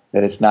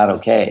it's not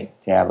okay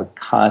to have a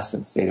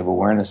constant state of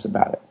awareness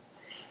about it.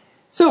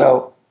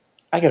 So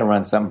I got to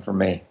run something for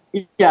me.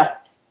 Yeah.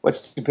 What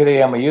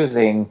stupidity am I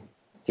using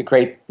to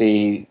create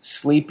the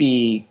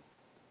sleepy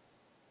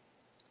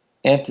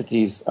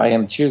entities I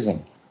am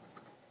choosing?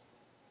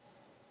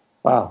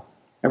 Wow.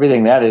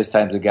 Everything that is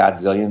times a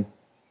godzillion.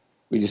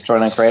 We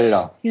destroy and create it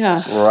all.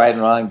 Yeah. Right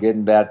and wrong, good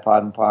and bad,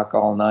 pod and pock,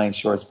 all nine,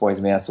 shorts, boys,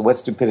 and beyond. So what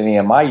stupidity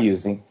am I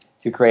using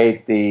to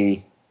create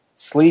the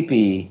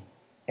sleepy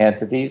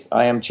entities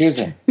I am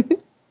choosing?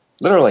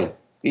 Literally,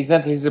 these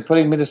entities are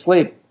putting me to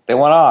sleep. They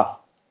want off.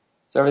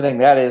 So everything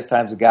that is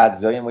times a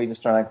godzillion, we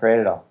destroy and create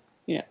it all.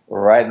 Yeah.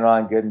 Right and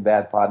wrong, good and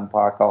bad, pod and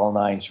pock, all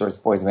nine, shorts,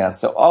 boys, and beyond.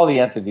 So all the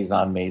entities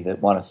on me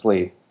that want to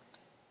sleep.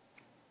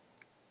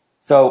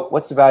 So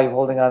what's the value of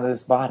holding on to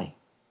this body?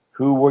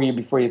 Who were you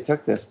before you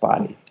took this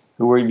body?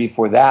 Who were you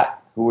before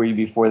that? Who were you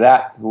before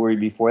that? Who were you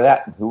before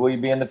that? And who will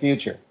you be in the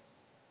future?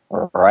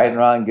 Right and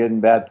wrong, good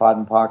and bad, pod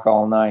and pock,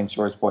 all nine,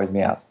 shorts, boys, and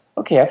beyonds.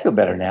 Okay, I feel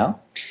better now.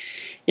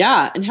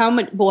 Yeah, and how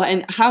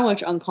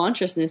much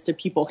unconsciousness do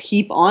people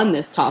heap on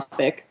this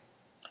topic?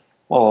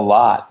 Well, a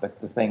lot. But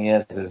the thing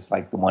is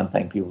like the one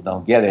thing people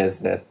don't get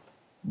is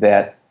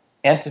that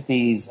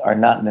entities are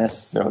not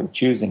necessarily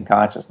choosing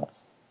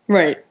consciousness.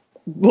 Right.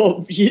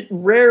 Well,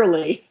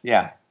 rarely.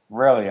 Yeah,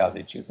 rarely are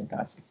they choosing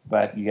consciousness.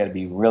 But you got to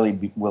be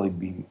really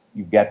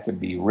willing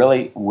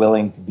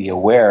to be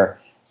aware,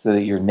 so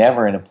that you're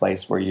never in a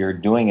place where you're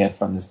doing it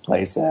from this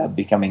place of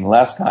becoming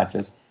less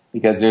conscious,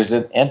 because there's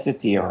an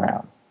entity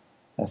around.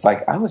 It's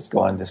like I was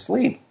going to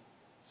sleep,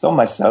 so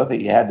much so that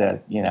you had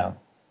to,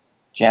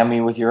 jam me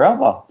with your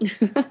elbow.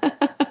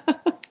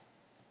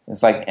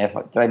 It's like,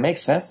 did I make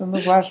sense in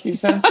those last few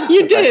sentences?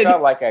 You did. I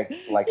felt like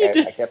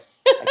I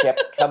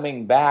kept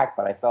coming back,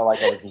 but I felt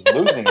like I was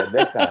losing it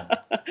big time.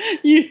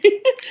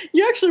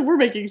 You actually were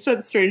making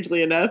sense,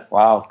 strangely enough.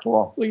 Wow,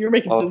 cool. Well, you're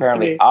making sense to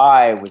apparently me.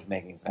 I was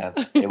making sense.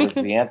 It was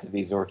the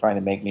entities who were trying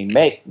to make me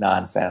make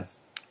nonsense.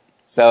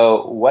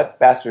 So what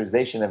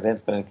bastardization of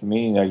infinite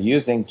communion are you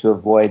using to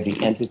avoid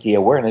the entity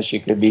awareness you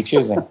could be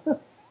choosing?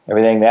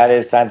 Everything that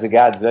is times a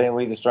godzillion,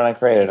 we destroy and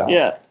create it all.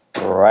 Yeah.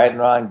 Right and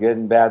wrong, good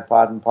and bad,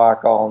 pod and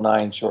pock, all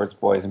nine, shorts,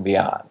 boys, and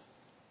beyonds.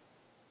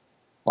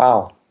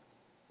 Wow.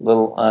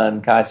 Little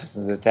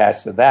unconsciousness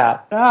attached to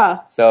that.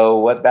 Ah. So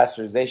what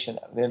bastardization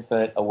of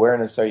infinite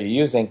awareness are you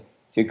using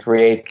to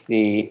create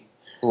the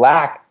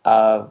lack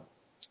of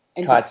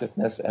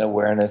consciousness and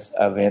awareness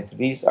of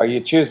entities are you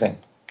choosing?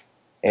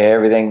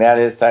 Everything that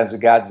is times a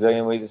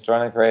godzillion, we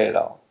destroy and create it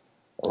all.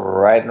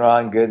 Right and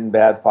wrong, good and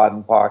bad, pod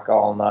and pock,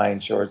 all nine,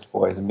 shorts,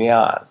 boys, and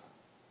beyonds.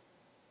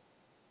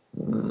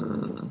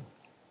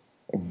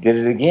 I did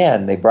it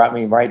again. They brought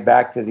me right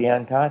back to the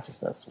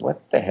unconsciousness.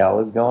 What the hell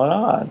is going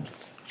on?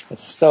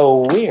 It's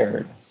so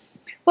weird.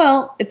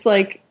 Well, it's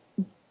like,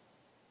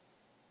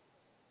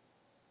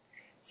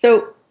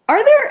 so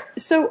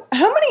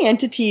how many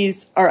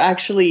entities are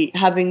actually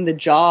having the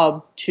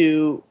job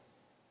to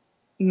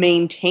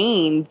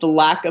maintain the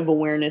lack of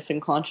awareness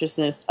and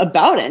consciousness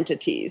about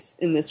entities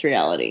in this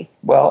reality?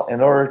 Well, in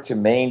order to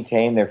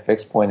maintain their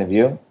fixed point of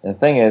view, and the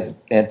thing is,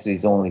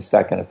 entities only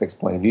stuck in a fixed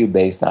point of view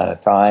based on a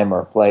time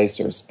or a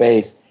place or a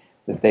space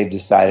that they've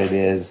decided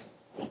is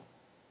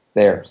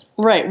theirs.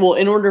 Right. Well,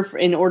 in order for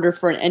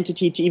an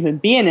entity to even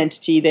be an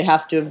entity, they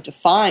have to have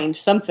defined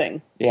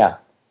something. Yeah.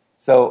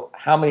 So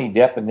how many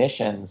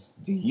definitions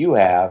do you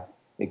have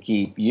that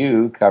keep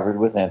you covered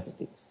with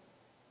entities?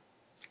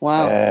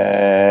 Wow.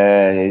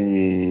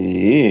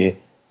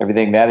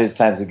 Everything that is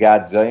times a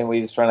godzillion,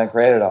 we just try to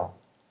create it all.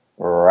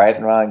 Right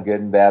and wrong,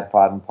 good and bad,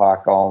 pod and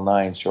pock, all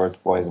nine, shorts,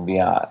 boys, and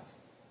beyonds.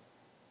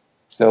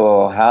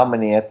 So how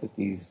many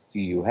entities do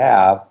you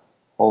have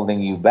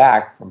holding you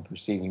back from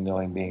perceiving,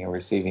 knowing, being, and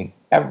receiving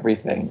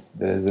everything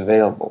that is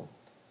available?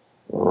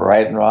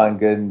 Right and wrong,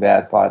 good and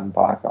bad, pod and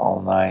pock,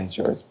 all nine,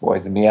 shorts,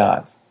 boys, and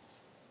beyonds.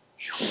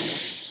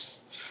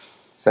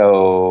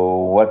 So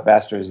what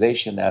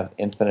bastardization of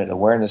infinite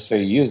awareness are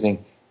you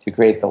using to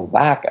create the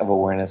lack of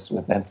awareness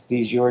with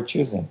entities you are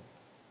choosing?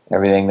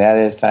 Everything that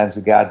is times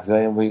a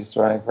godzillion, we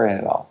destroy and create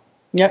it all.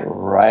 Yep.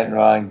 Right and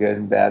wrong, good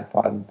and bad,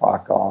 pod and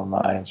pock, all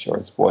nine,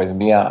 shorts, boys,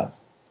 and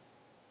beyonds.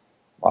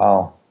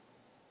 Wow.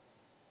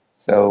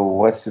 So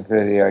what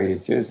stupidity are you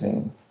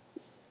choosing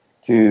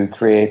to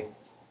create?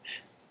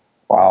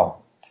 Wow.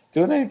 Let's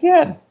do it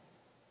again.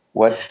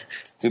 What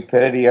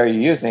stupidity are you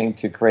using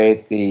to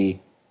create the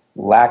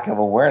lack of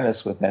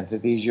awareness with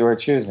entities you are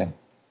choosing?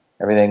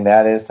 Everything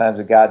that is times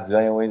a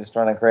godzillion, we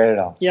destroy and create it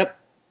all. Yep.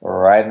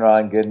 Right and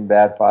wrong, good and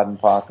bad, pod and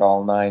pock,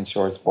 all nine,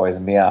 shorts, boys,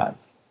 and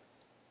beyonds.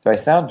 Do I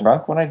sound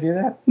drunk when I do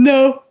that?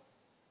 No.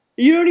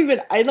 You don't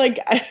even, I don't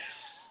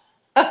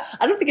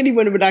think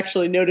anyone would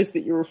actually notice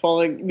that you were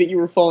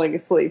falling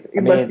asleep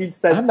unless you'd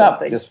said I'm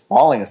something. not just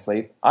falling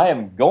asleep. I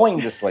am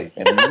going to sleep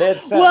in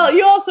mid-sentence. Well,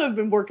 you also have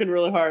been working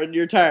really hard and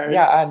you're tired.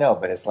 Yeah, I know,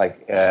 but it's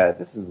like,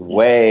 this is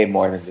way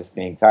more than just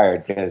being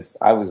tired, because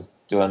I was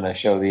doing a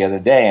show the other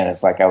day, and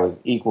it's like I was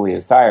equally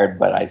as tired,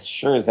 but I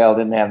sure as hell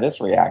didn't have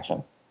this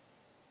reaction.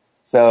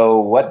 So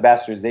what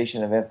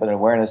bastardization of infinite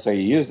awareness are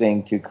you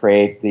using to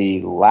create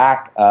the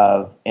lack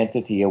of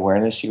entity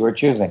awareness you are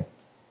choosing?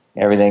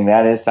 Everything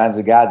that is times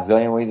a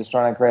godzillion, we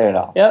destroy and create it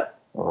all. Yep.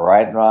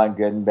 Right and wrong,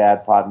 good and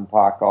bad, pod and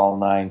pock, all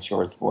nine,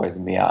 shorts, boys,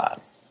 and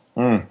beyonds.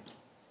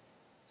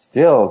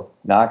 Still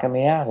knocking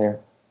me out here.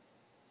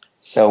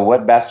 So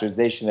what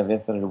bastardization of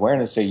infinite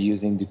awareness are you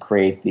using to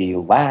create the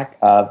lack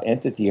of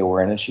entity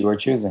awareness you are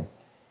choosing?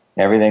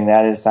 Everything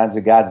that is times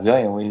a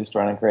godzillion, we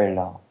destroy and create it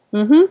all.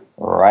 Mm-hmm.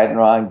 Right and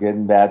wrong, good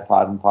and bad,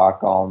 pod and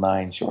pock, all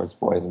nine, shorts,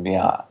 boys, and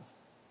beyonds.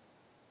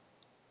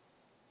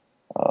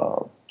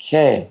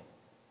 Okay.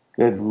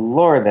 Good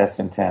Lord, that's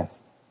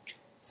intense.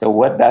 So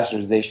what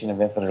bastardization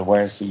of infinite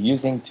awareness are you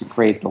using to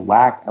create the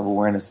lack of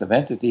awareness of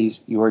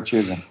entities you are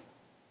choosing?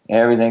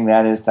 Everything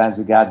that is times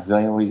a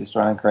godzillion, we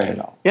destroy and create it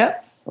all.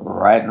 Yep.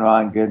 Right and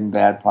wrong, good and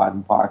bad, pod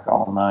and pock,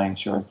 all nine,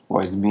 shorts,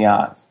 boys, and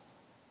beyonds.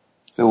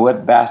 So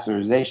what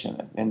bastardization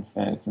of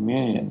infinite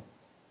communion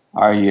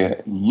are you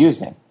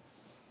using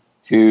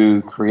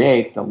to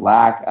create the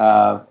lack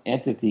of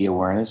entity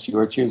awareness you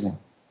are choosing?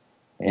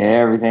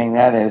 Everything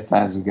that is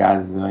times a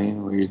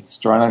godzillion, we're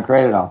destroying and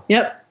create it all.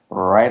 Yep.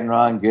 Right and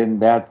wrong, good and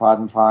bad, pod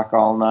and pock,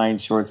 all nine,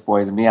 shorts,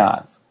 boys, and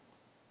beyonds.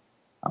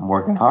 I'm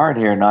working hard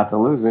here not to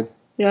lose it.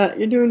 Yeah,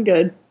 you're doing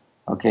good.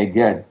 Okay,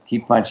 good.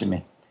 Keep punching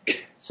me.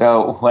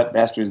 So what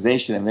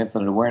bastardization of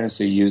infinite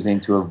awareness are you using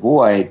to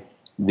avoid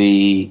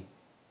the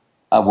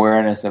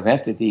awareness of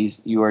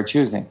entities you are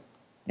choosing?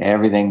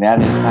 Everything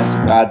that is times a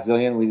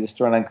godzillion, we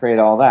destroy and create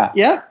all that.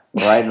 Yep.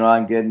 Right and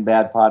wrong, good and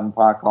bad, pod and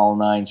pock, all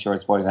nine,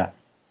 shorts, boys, and beyonds.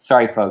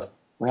 Sorry, folks.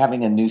 We're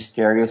having a new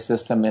stereo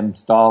system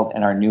installed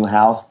in our new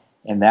house,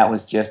 and that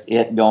was just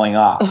it going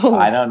off. Oh.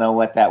 I don't know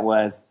what that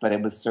was, but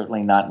it was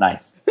certainly not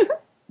nice.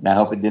 And I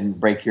hope it didn't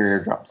break your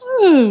eardrums.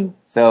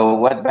 So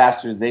what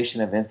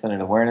bastardization of infinite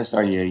awareness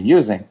are you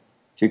using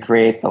to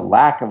create the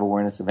lack of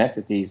awareness of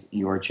entities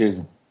you are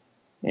choosing?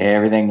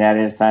 Everything that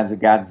is times a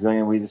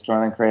godzillion, we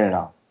destroy and create it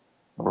all.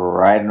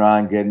 Right and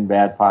wrong, good and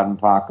bad, pod and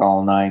pock,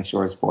 all nine,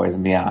 shorts, boys,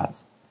 and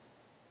beyonds.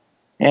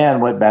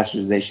 And what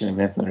bastardization of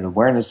infinite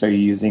awareness are you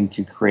using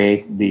to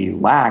create the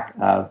lack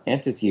of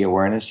entity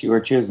awareness you are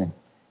choosing?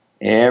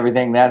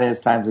 Everything that is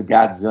times a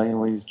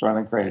godzillion, we destroy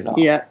and create it all.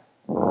 Yeah.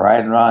 Right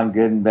and wrong,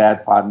 good and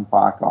bad, pod and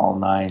pock, all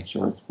nine,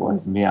 shorts,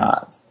 boys, and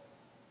beyonds.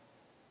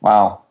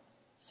 Wow.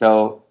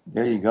 So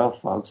there you go,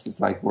 folks.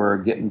 It's like we're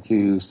getting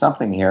to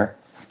something here.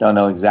 Don't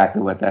know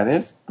exactly what that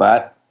is,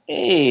 but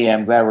hey,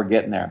 I'm glad we're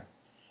getting there.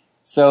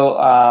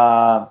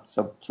 So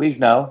please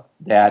know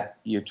that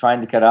you're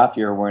trying to cut off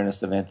your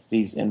awareness of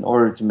entities in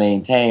order to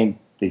maintain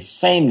the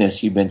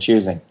sameness you've been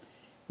choosing.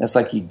 It's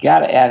like you got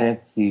to add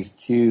entities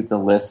to the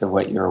list of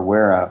what you're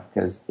aware of,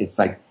 because it's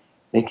like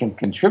they can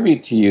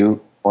contribute to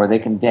you or they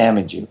can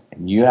damage you,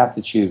 and you have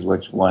to choose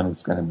which one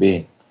it's going to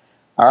be.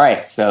 All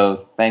right,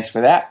 so thanks for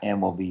that, and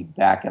we'll be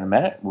back in a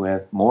minute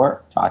with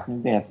more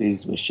Talking to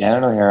Entities with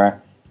Shannon O'Hara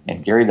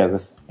and Gary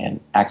Douglas and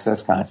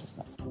Access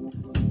Consciousness.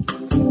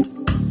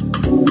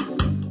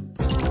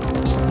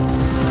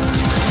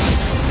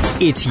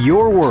 It's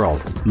your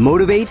world.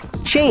 Motivate,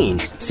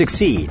 change,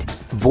 succeed.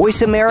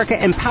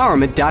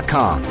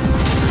 VoiceAmericaEmpowerment.com.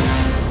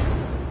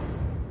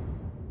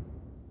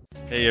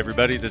 Hey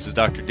everybody, this is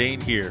Dr. Dane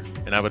here,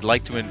 and I would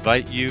like to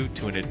invite you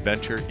to an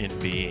adventure in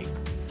being.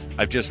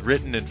 I've just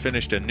written and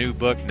finished a new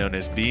book known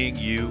as Being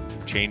You,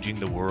 Changing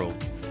the World.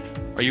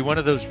 Are you one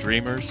of those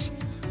dreamers?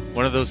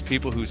 One of those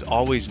people who's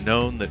always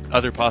known that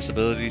other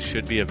possibilities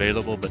should be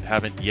available but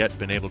haven't yet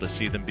been able to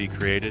see them be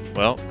created?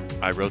 Well,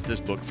 I wrote this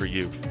book for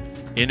you.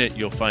 In it,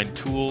 you'll find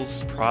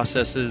tools,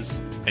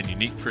 processes, and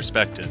unique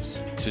perspectives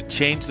to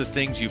change the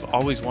things you've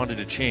always wanted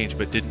to change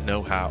but didn't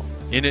know how.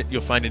 In it,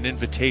 you'll find an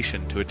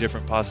invitation to a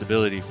different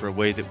possibility for a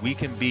way that we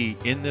can be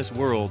in this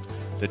world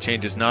that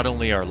changes not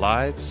only our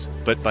lives,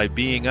 but by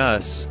being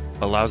us,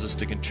 allows us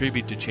to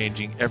contribute to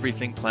changing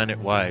everything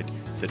planet-wide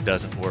that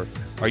doesn't work.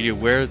 Are you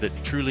aware that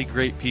truly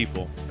great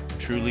people,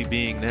 truly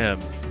being them,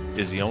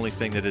 is the only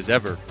thing that has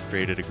ever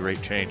created a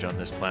great change on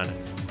this planet?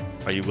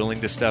 Are you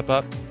willing to step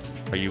up?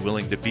 Are you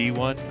willing to be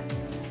one?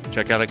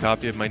 Check out a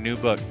copy of my new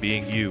book,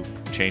 Being You,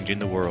 Changing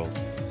the World.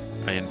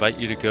 I invite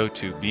you to go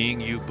to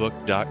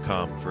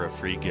beingyoubook.com for a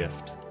free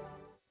gift.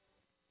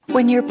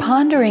 When you're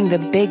pondering the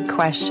big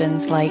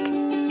questions like,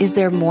 is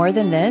there more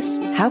than this?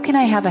 How can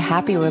I have a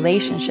happy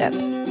relationship?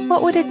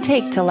 What would it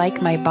take to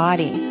like my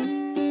body?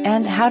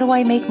 And how do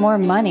I make more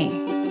money?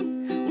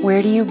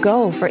 Where do you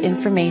go for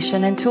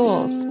information and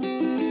tools?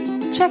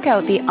 Check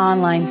out the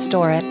online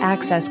store at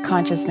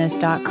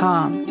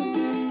accessconsciousness.com.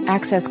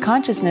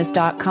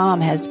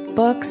 AccessConsciousness.com has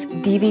books,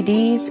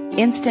 DVDs,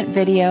 instant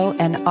video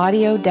and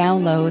audio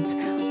downloads,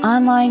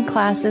 online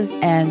classes,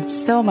 and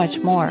so much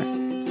more.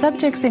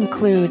 Subjects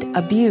include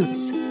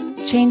abuse,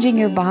 changing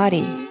your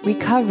body,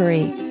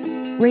 recovery,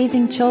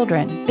 raising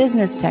children,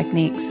 business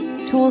techniques,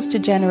 tools to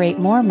generate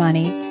more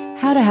money,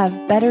 how to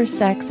have better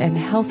sex and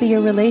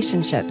healthier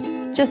relationships,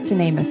 just to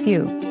name a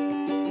few.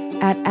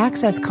 At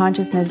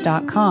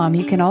AccessConsciousness.com,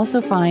 you can also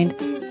find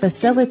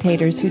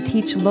facilitators who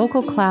teach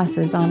local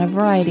classes on a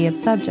variety of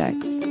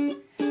subjects.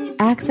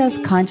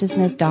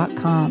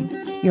 AccessConsciousness.com,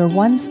 your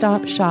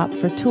one-stop shop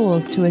for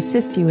tools to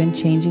assist you in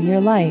changing your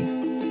life.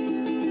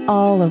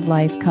 All of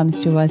life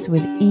comes to us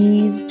with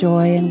ease,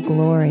 joy, and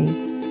glory.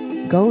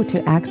 Go to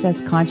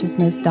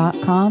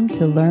AccessConsciousness.com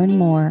to learn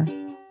more.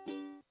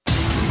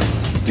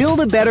 Build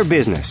a better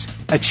business.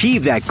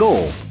 Achieve that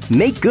goal.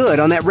 Make good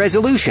on that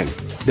resolution.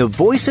 The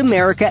Voice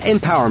America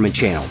Empowerment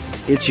Channel.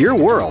 It's your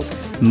world.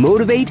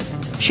 Motivate,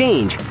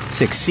 change,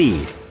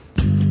 succeed.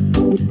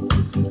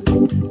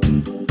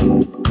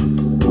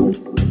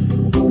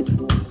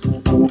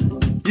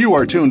 You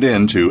are tuned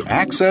in to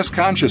Access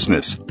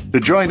Consciousness.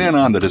 To join in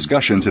on the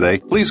discussion today,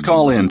 please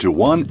call in to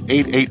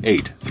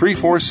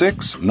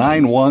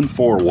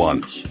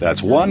 1-888-346-9141.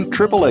 That's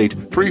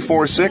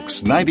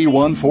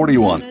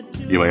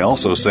 1-888-346-9141. You may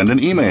also send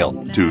an email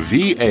to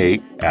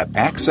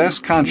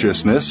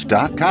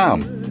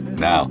va@accessconsciousness.com.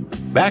 Now,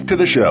 back to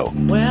the show.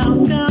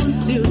 Welcome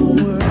to the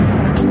world.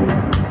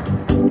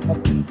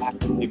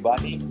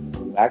 Everybody,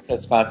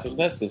 Access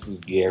Consciousness. This is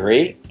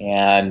Gary,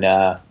 and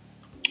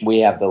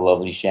we have the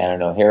lovely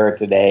Shannon O'Hara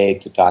today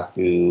to talk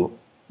to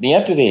the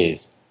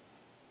entities.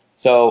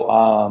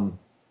 So,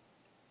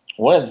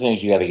 one of the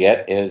things you got to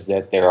get is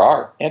that there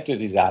are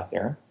entities out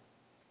there.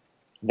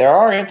 There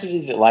are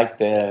entities that like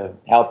to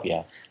help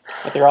you,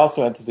 but there are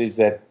also entities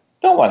that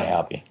don't want to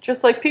help you.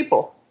 Just like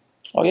people.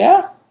 Oh,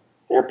 yeah?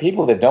 There are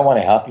people that don't want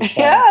to help you,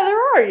 Shannon? Yeah,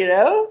 there are, you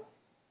know.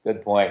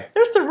 Good point.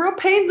 There's some real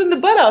pains in the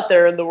butt out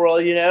there in the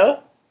world, you know.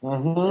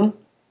 Mm-hmm.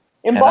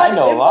 Embodied, and I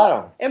know a lot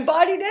of them.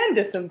 Embodied and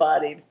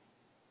disembodied.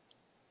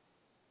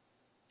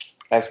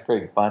 That's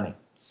pretty funny.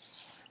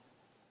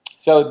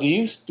 So do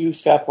you do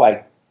stuff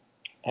like,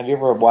 have you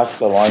ever watched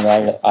the Long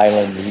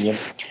Island Medium?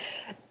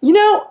 You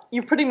know,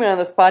 you're putting me on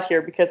the spot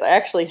here because I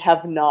actually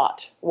have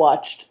not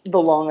watched the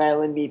Long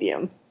Island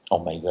Medium. Oh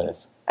my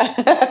goodness.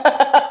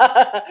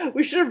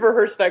 We should have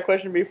rehearsed that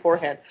question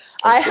beforehand.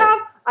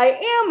 I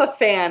am a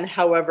fan,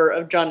 however,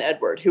 of John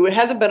Edward, who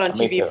hasn't been on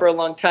TV for a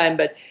long time,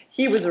 but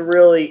he was a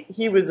really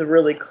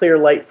clear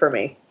light for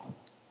me.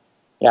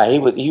 Yeah,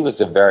 he was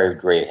a very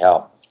great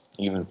help,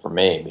 even for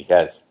me,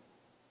 because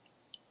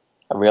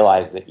I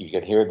realized that you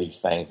could hear these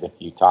things if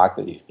you talk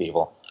to these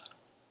people.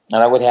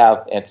 And I would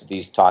have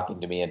entities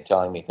talking to me and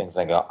telling me things.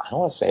 I go, I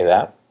don't want to say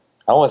that.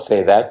 I don't want to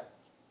say that.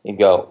 He'd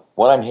go,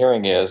 what I'm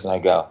hearing is, and I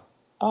go,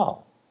 oh,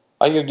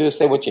 all you do is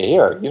say what you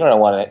hear. You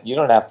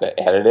don't have to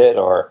edit it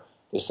or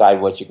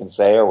decide what you can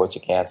say or what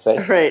you can't say.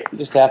 Right. You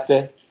just have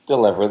to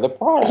deliver the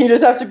product. You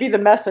just have to be the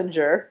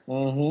messenger.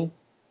 Mm-hmm.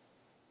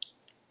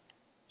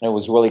 It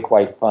was really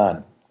quite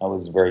fun. I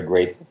was very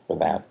grateful for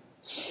that.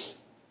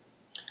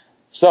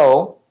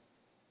 So,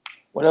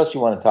 what else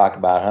you want to talk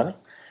about, honey?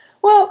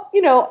 Well, you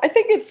know, I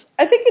think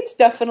it's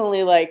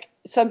definitely like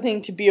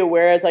something to be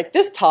aware of. Like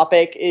this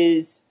topic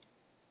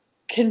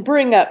can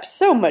bring up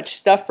so much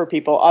stuff for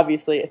people.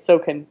 Obviously, so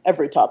can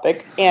every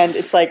topic. And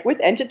it's like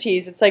with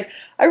entities, it's like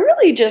I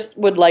really just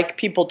would like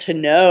people to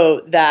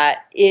know that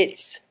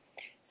it's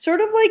sort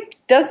of like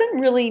doesn't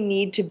really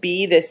need to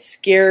be this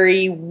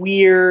scary,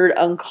 weird,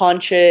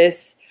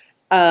 unconscious,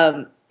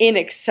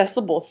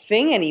 inaccessible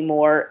thing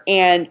anymore.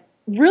 And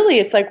really,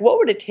 it's like, what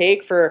would it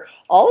take for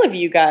all of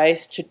you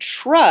guys to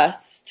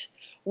trust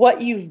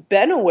what you've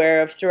been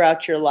aware of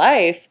throughout your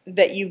life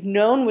that you've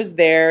known was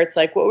there? It's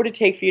like, what would it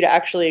take for you to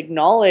actually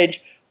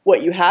acknowledge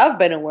what you have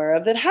been aware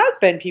of that has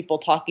been people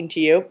talking to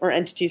you or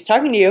entities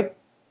talking to you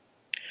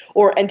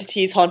or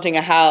entities haunting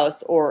a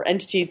house or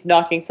entities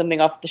knocking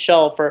something off the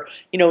shelf or,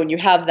 you know, when you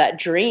have that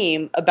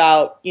dream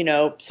about, you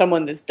know,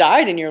 someone that's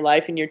died in your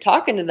life and you're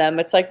talking to them,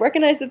 it's like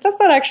recognize that that's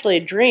not actually a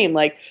dream.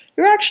 Like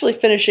you're actually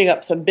finishing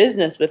up some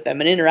business with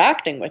them and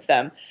interacting with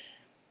them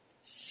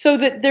so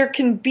that there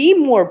can be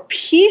more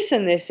peace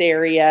in this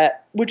area,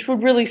 which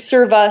would really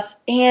serve us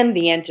and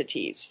the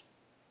entities.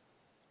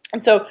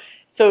 And so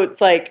it's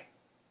like,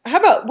 how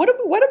about what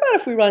about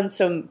if we run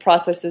some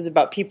processes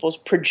about people's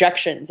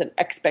projections and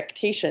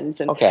expectations?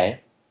 And okay,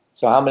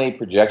 so how many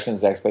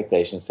projections,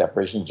 expectations,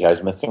 separation,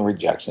 judgments, and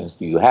rejections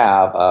do you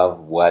have of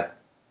what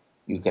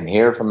you can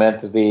hear from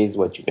entities,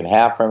 what you can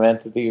have from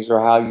entities,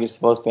 or how you're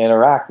supposed to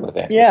interact with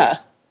entities? Yeah,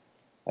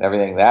 and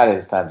everything that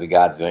is times a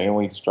godzillion.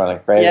 We just run a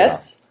crazy.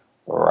 Yes,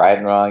 right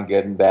and wrong,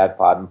 good and bad,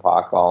 pod and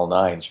pock, all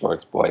nine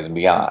shorts, boys and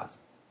beyonds.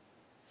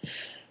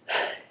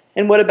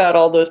 And what about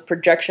all those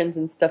projections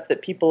and stuff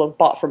that people have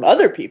bought from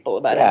other people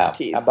about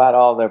entities? How about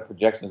all their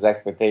projections,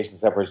 expectations,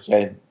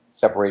 separation,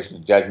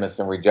 judgments,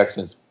 and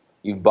rejections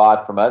you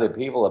bought from other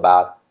people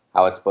about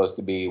how it's supposed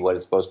to be, what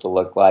it's supposed to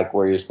look like,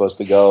 where you're supposed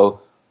to go,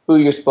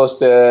 who you're supposed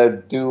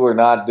to do or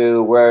not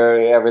do,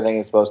 where everything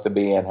is supposed to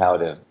be and how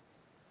it is.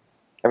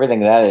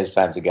 Everything that is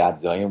times a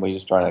godzillion. We're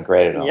just trying to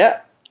create it all.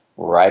 Yeah.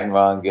 Right and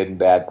wrong, good and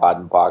bad, pot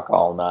and pock,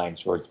 all nine,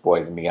 shorts,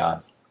 boys, and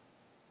beyonds.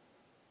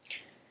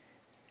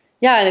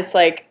 Yeah, and it's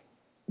like,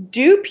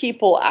 do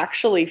people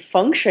actually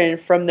function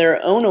from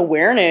their own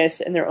awareness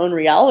and their own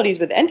realities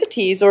with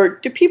entities, or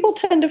do people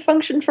tend to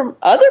function from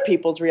other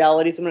people's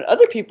realities and what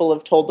other people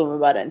have told them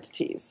about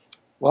entities?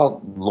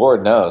 Well,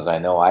 Lord knows, I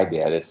know I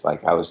did. It's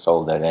like I was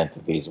told that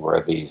entities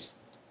were these,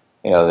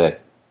 that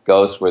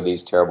ghosts were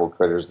these terrible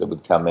critters that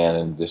would come in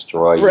and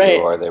destroy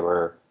you, or they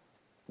were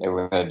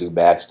going to do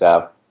bad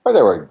stuff, or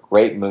there were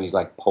great movies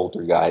like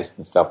Poltergeist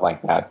and stuff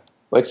like that,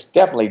 which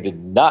definitely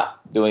did not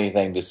do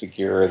anything to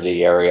secure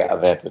the area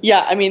of entities.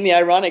 Yeah, I mean, the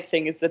ironic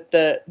thing is that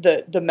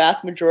the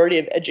mass majority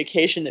of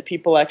education that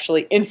people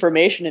actually,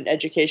 information and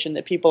education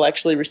that people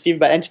actually receive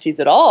about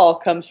entities at all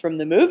comes from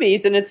the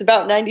movies, and it's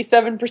about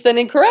 97%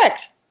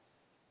 incorrect.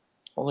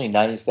 Only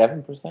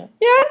 97%?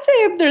 Yeah, I'd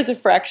say there's a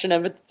fraction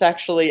of it that's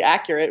actually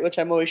accurate, which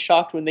I'm always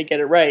shocked when they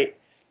get it right.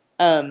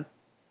 There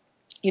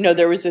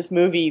was this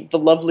movie, The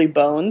Lovely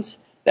Bones,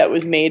 that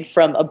was made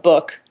from a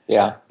book.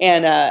 Yeah.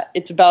 And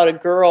it's about a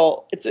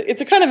girl. It's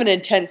a kind of an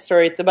intense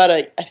story. It's about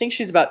I think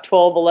she's about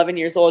 12, 11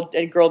 years old,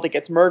 a girl that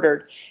gets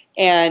murdered.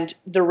 And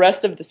the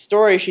rest of the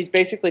story, she's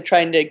basically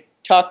trying to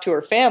talk to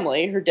her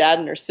family, her dad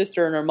and her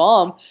sister and her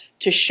mom,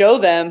 to show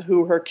them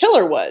who her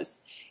killer was.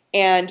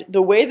 And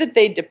the way that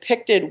they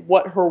depicted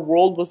what her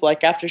world was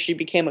like after she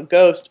became a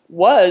ghost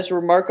was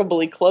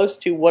remarkably close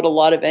to what a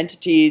lot of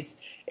entities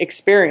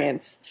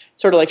experience.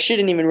 Sort of like she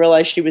didn't even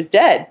realize she was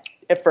dead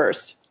at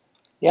first.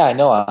 Yeah, I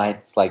know.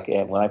 It's like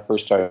when I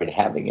first started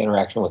having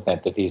interaction with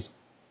entities,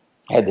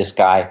 I had this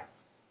guy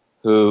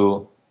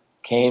who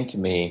came to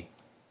me,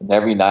 and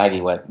every night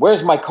he went,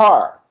 "Where's my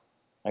car?"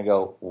 I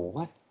go,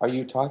 "What are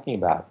you talking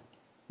about?"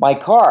 "My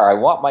car. I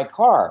want my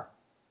car."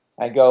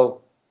 I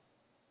go,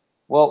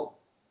 "Well,"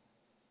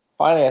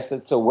 finally I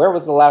said, "So where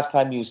was the last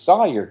time you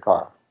saw your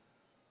car?"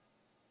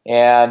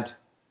 And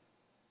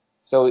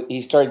so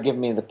he started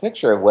giving me the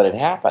picture of what had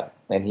happened.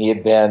 And he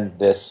had been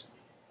this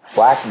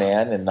black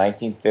man in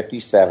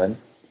 1957,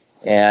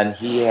 and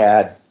he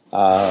had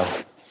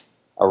a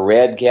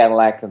red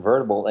Cadillac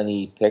convertible, and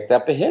he picked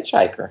up a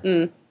hitchhiker.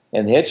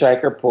 And the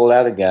hitchhiker pulled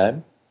out a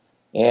gun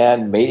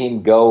and made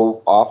him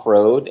go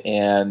off-road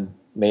and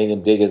made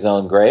him dig his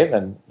own grave,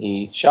 and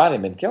he shot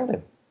him and killed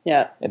him.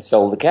 Yeah. And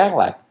sold the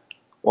Cadillac.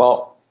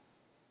 Well,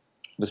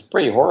 it was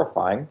pretty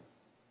horrifying,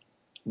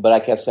 but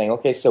I kept saying,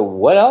 okay, so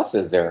what else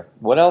is there?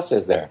 What else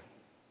is there?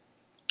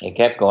 He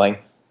kept going,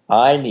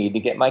 "I need to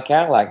get my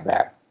Cadillac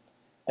back."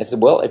 I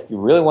said, "Well, if you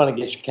really want to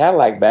get your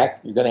Cadillac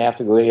back, you're going to have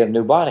to go get a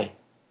new body."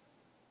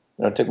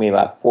 It took me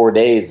about 4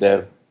 days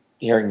of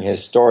hearing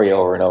his story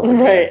over and over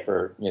again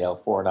for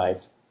 4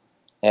 nights.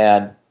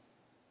 And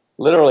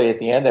literally at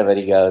the end of it,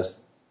 he goes,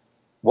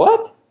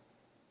 "What?"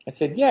 I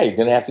said, "Yeah, you're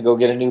going to have to go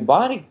get a new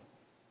body.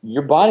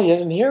 Your body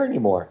isn't here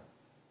anymore."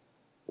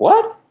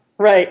 "What?"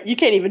 Right. You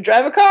can't even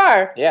drive a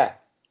car. Yeah.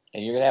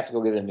 And you're going to have to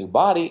go get a new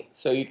body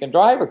so you can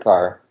drive a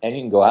car and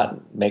you can go out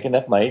and make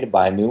enough money to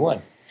buy a new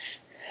one.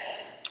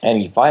 And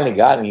he finally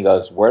got it, and he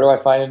goes, "Where do I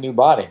find a new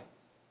body?"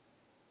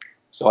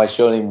 So I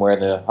showed him where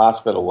the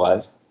hospital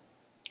was,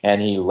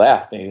 and he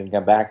left, and he didn't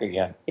come back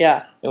again.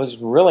 Yeah. It was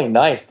really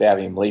nice to have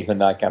him leave and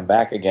not come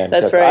back again.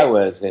 That's because right. I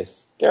was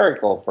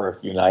hysterical for a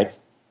few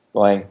nights,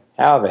 going,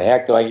 how the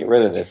heck do I get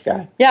rid of this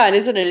guy? Yeah, and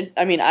isn't it,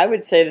 I mean, I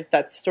would say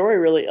that story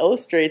really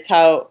illustrates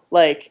how,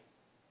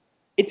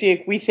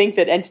 we think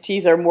that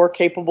entities are more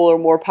capable or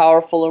more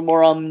powerful or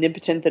more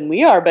omnipotent than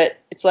we are, but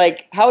it's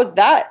like, how is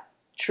that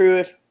true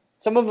if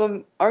some of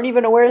them aren't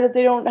even aware that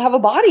they don't have a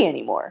body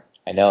anymore?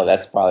 I know,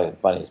 that's probably the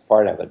funniest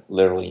part of it,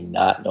 literally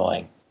not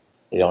knowing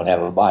they don't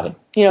have a body.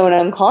 And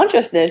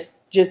unconsciousness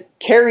just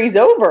carries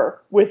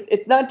over with,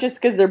 it's not just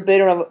because they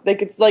don't have,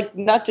 it's like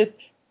not just,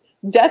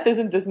 death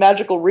isn't this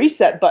magical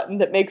reset button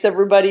that makes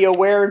everybody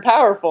aware and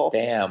powerful.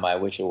 Damn, I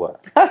wish it were.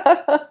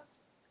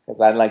 Because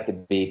I'd like to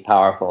be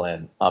powerful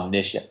and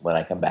omniscient when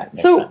I come back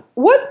next time. So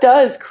what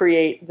does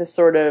create the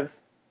sort of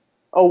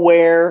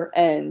aware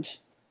and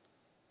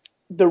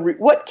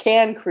what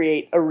can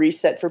create a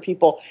reset for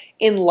people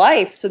in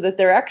life so that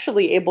they're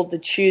actually able to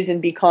choose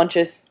and be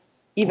conscious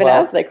even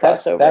as they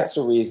cross over? That's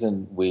the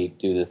reason we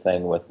do the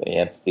thing with the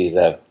entities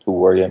of who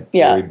were you, who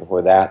were you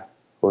before that,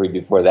 who were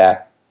you before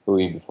that, who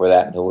were you before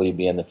that, and who will you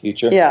be in the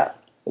future? Yeah.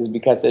 Is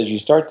because as you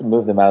start to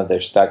move them out of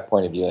their stuck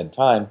point of view in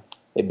time,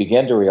 they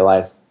begin to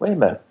realize, wait a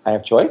minute, I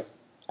have choice,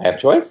 I have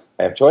choice,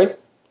 I have choice.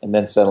 And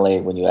then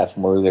suddenly when you ask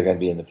them who they're going to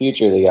be in the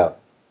future, they go,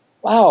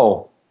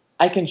 wow,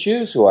 I can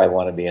choose who I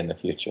want to be in the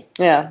future.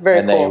 Yeah, very cool.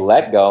 And they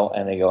let go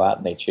and they go out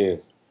and they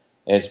choose.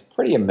 And it's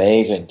pretty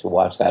amazing to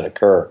watch that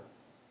occur.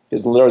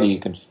 Because literally you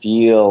can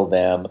feel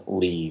them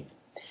leave.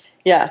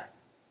 Yeah.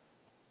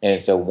 And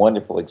it's a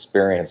wonderful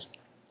experience.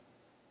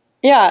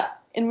 Yeah,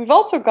 and we've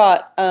also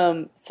got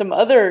some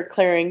other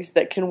clearings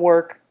that can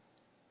work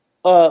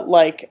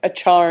like a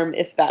charm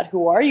if that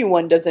who are you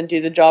one doesn't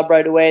do the job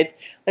right away. It's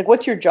like,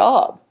 what's your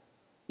job?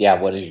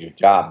 Yeah, what is your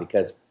job?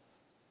 Because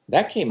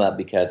that came up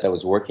because I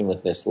was working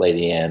with this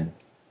lady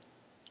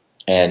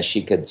and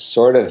she could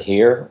sort of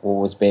hear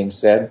what was being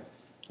said.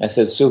 I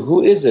said, so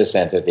who is this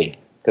entity?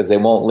 Because they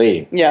won't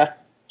leave. Yeah.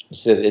 She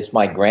said, it's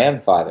my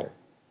grandfather.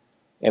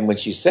 And when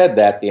she said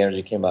that, the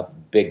energy came up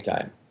big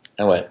time.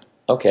 I went,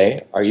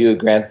 okay, are you a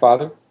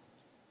grandfather?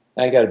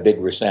 I got a big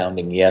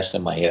resounding yes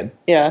in my head.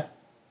 Yeah.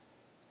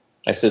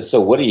 I said, so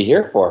what are you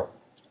here for?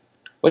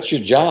 What's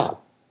your job?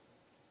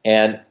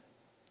 And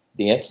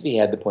the entity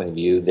had the point of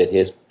view that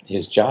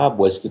his job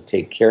was to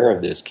take care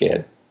of this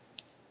kid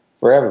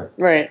forever.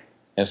 Right.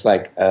 And it's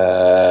like,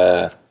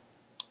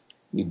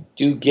 you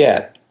do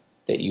get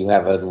that you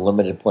have a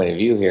limited point of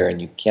view here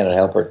and you cannot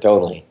help her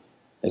totally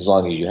as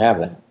long as you have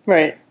that.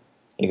 Right.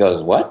 He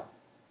goes, what?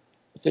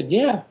 I said,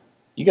 yeah,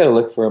 you got to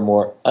look for a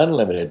more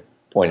unlimited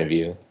point of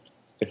view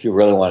if you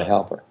really want to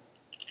help her.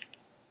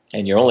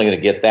 And you're only going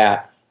to get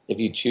that if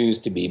you choose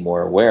to be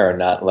more aware,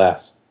 not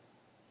less.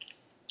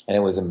 And it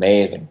was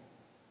amazing.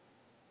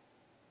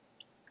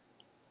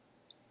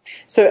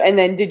 So, and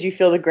then did you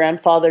feel the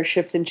grandfather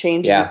shift and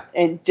change? Yeah.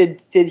 And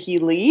did he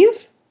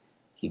leave?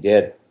 He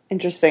did.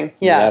 Interesting.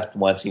 He Yeah. left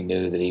once he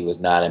knew that he was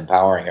not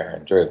empowering her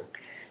in truth.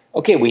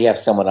 Okay, we have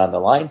someone on the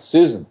line.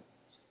 Susan,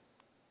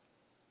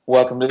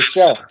 welcome to the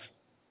show.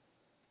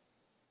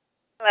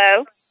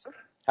 Hello.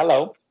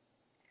 Hello.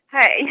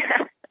 Hey.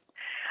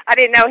 I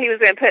didn't know he was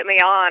going to put me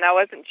on. I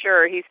wasn't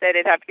sure. He said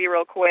it'd have to be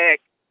real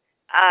quick.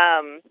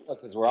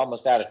 Because we're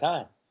almost out of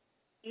time.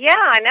 Yeah,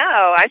 I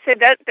know. I said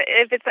that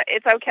if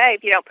it's okay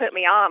if you don't put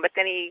me on, but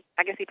then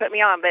I guess he put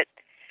me on. But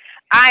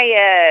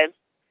I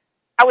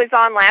was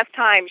on last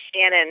time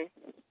Shannon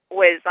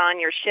was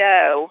on your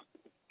show,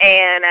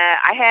 and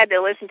I had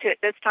to listen to it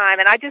this time,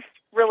 and I just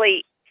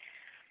really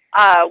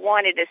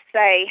wanted to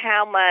say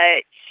how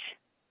much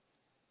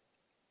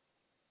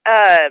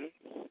I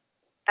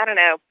don't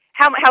know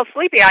how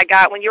sleepy I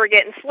got when you were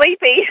getting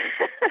sleepy,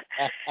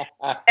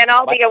 and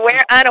all the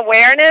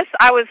unawareness.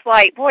 I was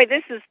like, boy,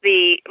 this is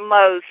the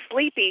most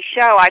sleepy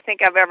show I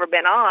think I've ever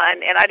been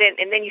on, and I didn't.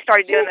 And then you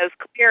started doing those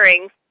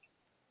clearings.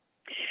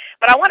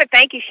 But I want to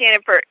thank you,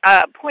 Shannon, for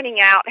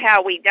pointing out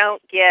how we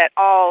don't get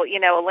all,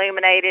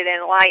 illuminated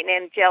and light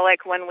and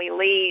angelic when we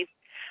leave,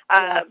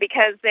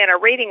 because then a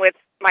reading with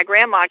my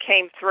grandma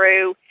came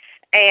through,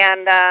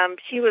 and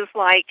she was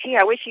like, gee,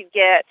 I wish you'd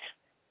get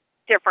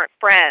different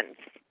friends.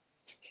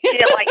 She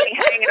didn't like me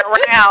hanging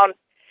around,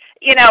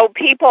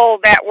 people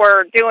that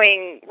were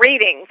doing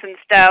readings and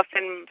stuff,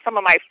 and some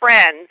of my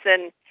friends.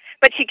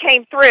 But she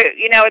came through.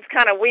 It's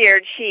kind of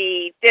weird.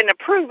 She didn't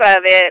approve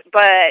of it,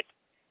 but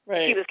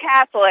right. She was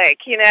Catholic,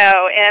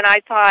 and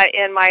I thought,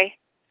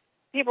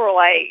 people were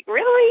like,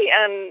 really?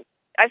 And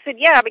I said,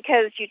 yeah,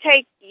 because you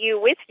take you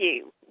with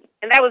you.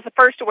 And that was the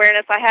first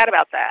awareness I had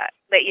about that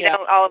you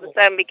don't all of a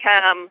sudden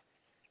become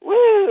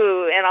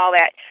woo and all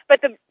that.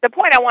 But the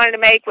point I wanted to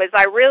make was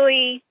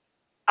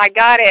I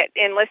got it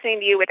in listening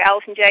to you with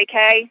Allison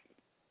J.K.,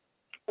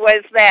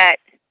 was that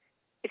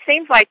it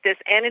seems like this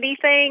entity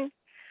thing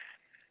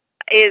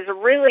is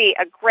really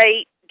a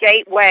great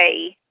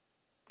gateway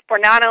for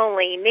not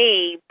only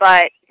me,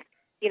 but,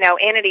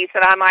 entities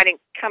that I might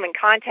come in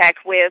contact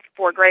with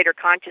for greater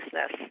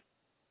consciousness. Exactly.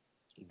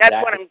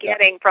 That's what I'm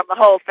getting from the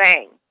whole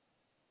thing.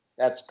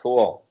 That's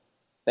cool.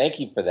 Thank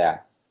you for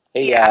that.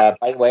 Hey, yeah.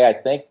 By the way, I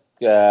think,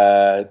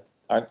 Shannon,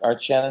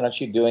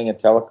 aren't you doing a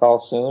telecall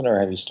soon, or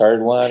have you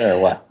started one, or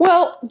what?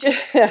 Well,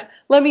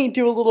 let me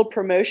do a little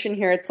promotion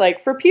here. It's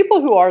like, for people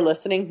who are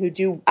listening who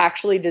do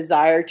actually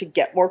desire to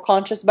get more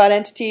conscious about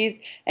entities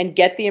and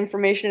get the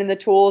information and the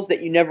tools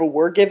that you never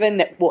were given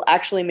that will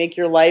actually make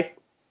your life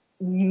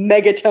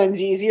megatons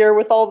easier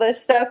with all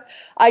this stuff.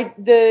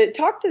 The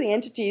Talk to the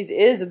Entities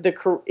is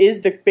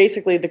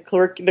basically the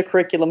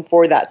curriculum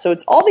for that. So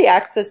it's all the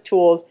access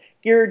tools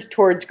geared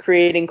towards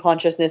creating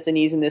consciousness and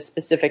ease in this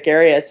specific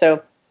area.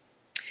 So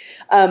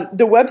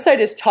the website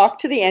is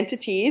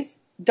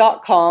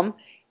talktotheentities.com,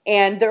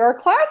 and there are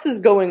classes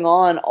going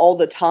on all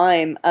the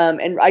time.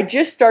 And I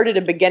just started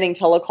a beginning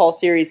telecall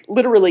series.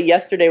 Literally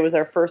yesterday was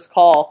our first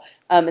call,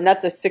 and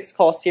that's a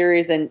 6-call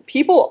series. And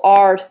people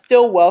are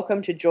still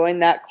welcome to join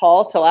that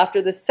call till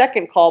after the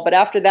second call, but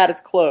after that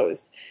it's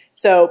closed.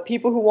 So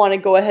people who want to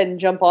go ahead and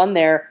jump on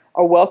there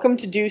are welcome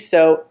to do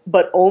so,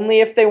 but only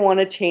if they want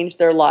to change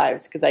their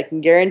lives, because I can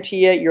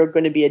guarantee you're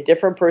going to be a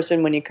different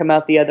person when you come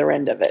out the other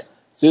end of it.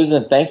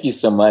 Susan, thank you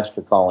so much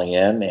for calling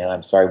in, and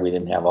I'm sorry we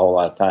didn't have a whole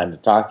lot of time to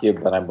talk to you,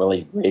 but I'm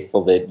really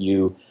grateful that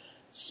you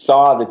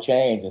saw the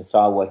change and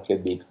saw what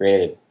could be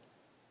created.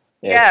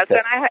 Yes,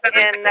 and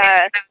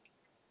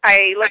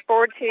I look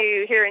forward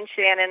to hearing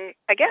Shannon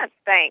again.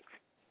 Thanks.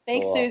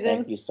 Thanks, cool. Susan.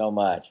 Thank you so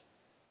much.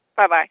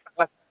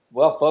 Bye-bye.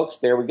 Well, folks,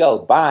 there we go.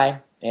 Bye.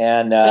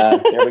 And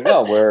there we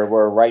go.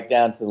 We're right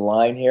down to the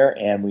line here,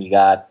 and we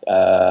got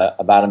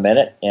about a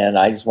minute. And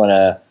I just want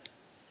to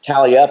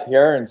tally up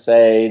here and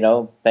say,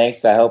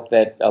 thanks. I hope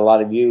that a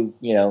lot of you,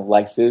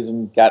 like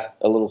Susan, got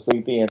a little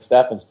sleepy and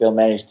stuff and still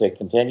managed to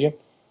continue.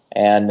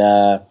 And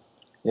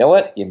you know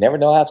what? You never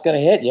know how it's going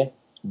to hit you,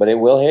 but it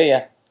will hit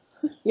you.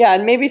 Yeah,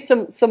 and maybe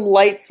some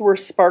lights were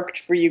sparked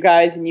for you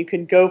guys, and you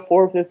can go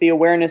forth with the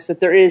awareness that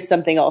there is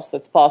something else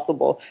that's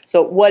possible.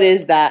 So what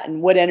is that,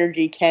 and what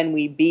energy can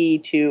we be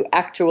to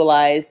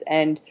actualize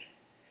and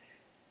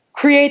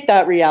create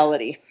that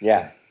reality?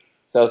 Yeah.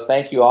 So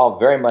thank you all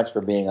very much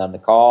for being on the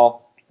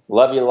call.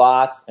 Love you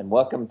lots, and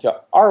welcome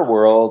to our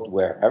world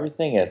where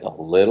everything is a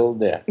little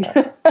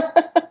different.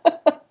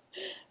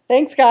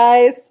 Thanks,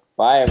 guys.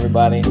 Bye,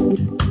 everybody.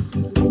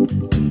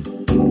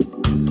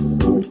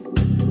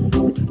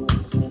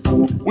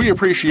 We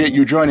appreciate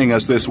you joining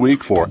us this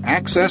week for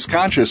Access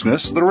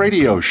Consciousness, the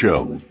radio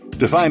show.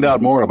 To find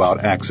out more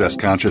about Access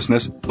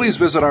Consciousness, please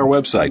visit our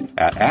website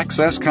at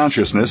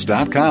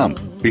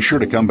accessconsciousness.com. Be sure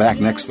to come back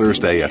next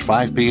Thursday at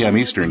 5 p.m.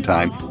 Eastern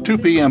Time, 2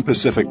 p.m.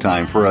 Pacific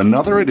Time for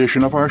another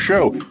edition of our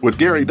show with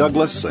Gary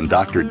Douglas and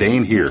Dr.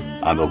 Dane here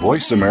on the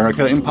Voice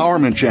America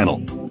Empowerment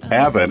Channel.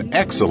 Have an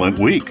excellent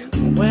week.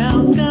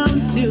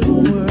 Welcome to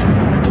the world.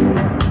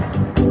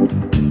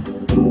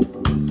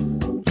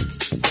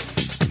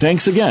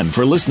 Thanks again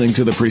for listening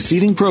to the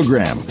preceding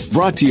program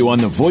brought to you on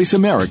the Voice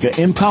America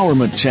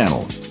Empowerment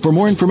Channel. For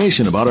more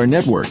information about our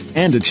network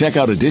and to check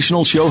out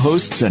additional show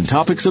hosts and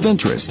topics of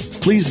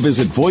interest, please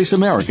visit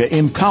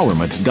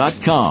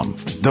voiceamericaempowerment.com.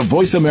 The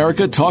Voice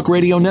America Talk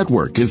Radio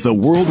Network is the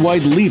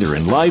worldwide leader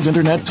in live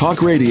Internet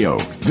talk radio.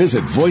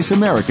 Visit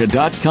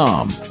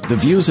voiceamerica.com. The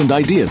views and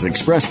ideas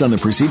expressed on the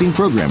preceding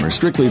program are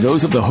strictly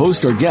those of the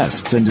host or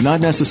guests and do not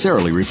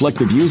necessarily reflect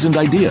the views and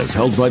ideas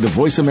held by the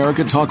Voice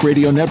America Talk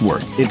Radio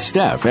Network, its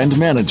staff, and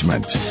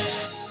management.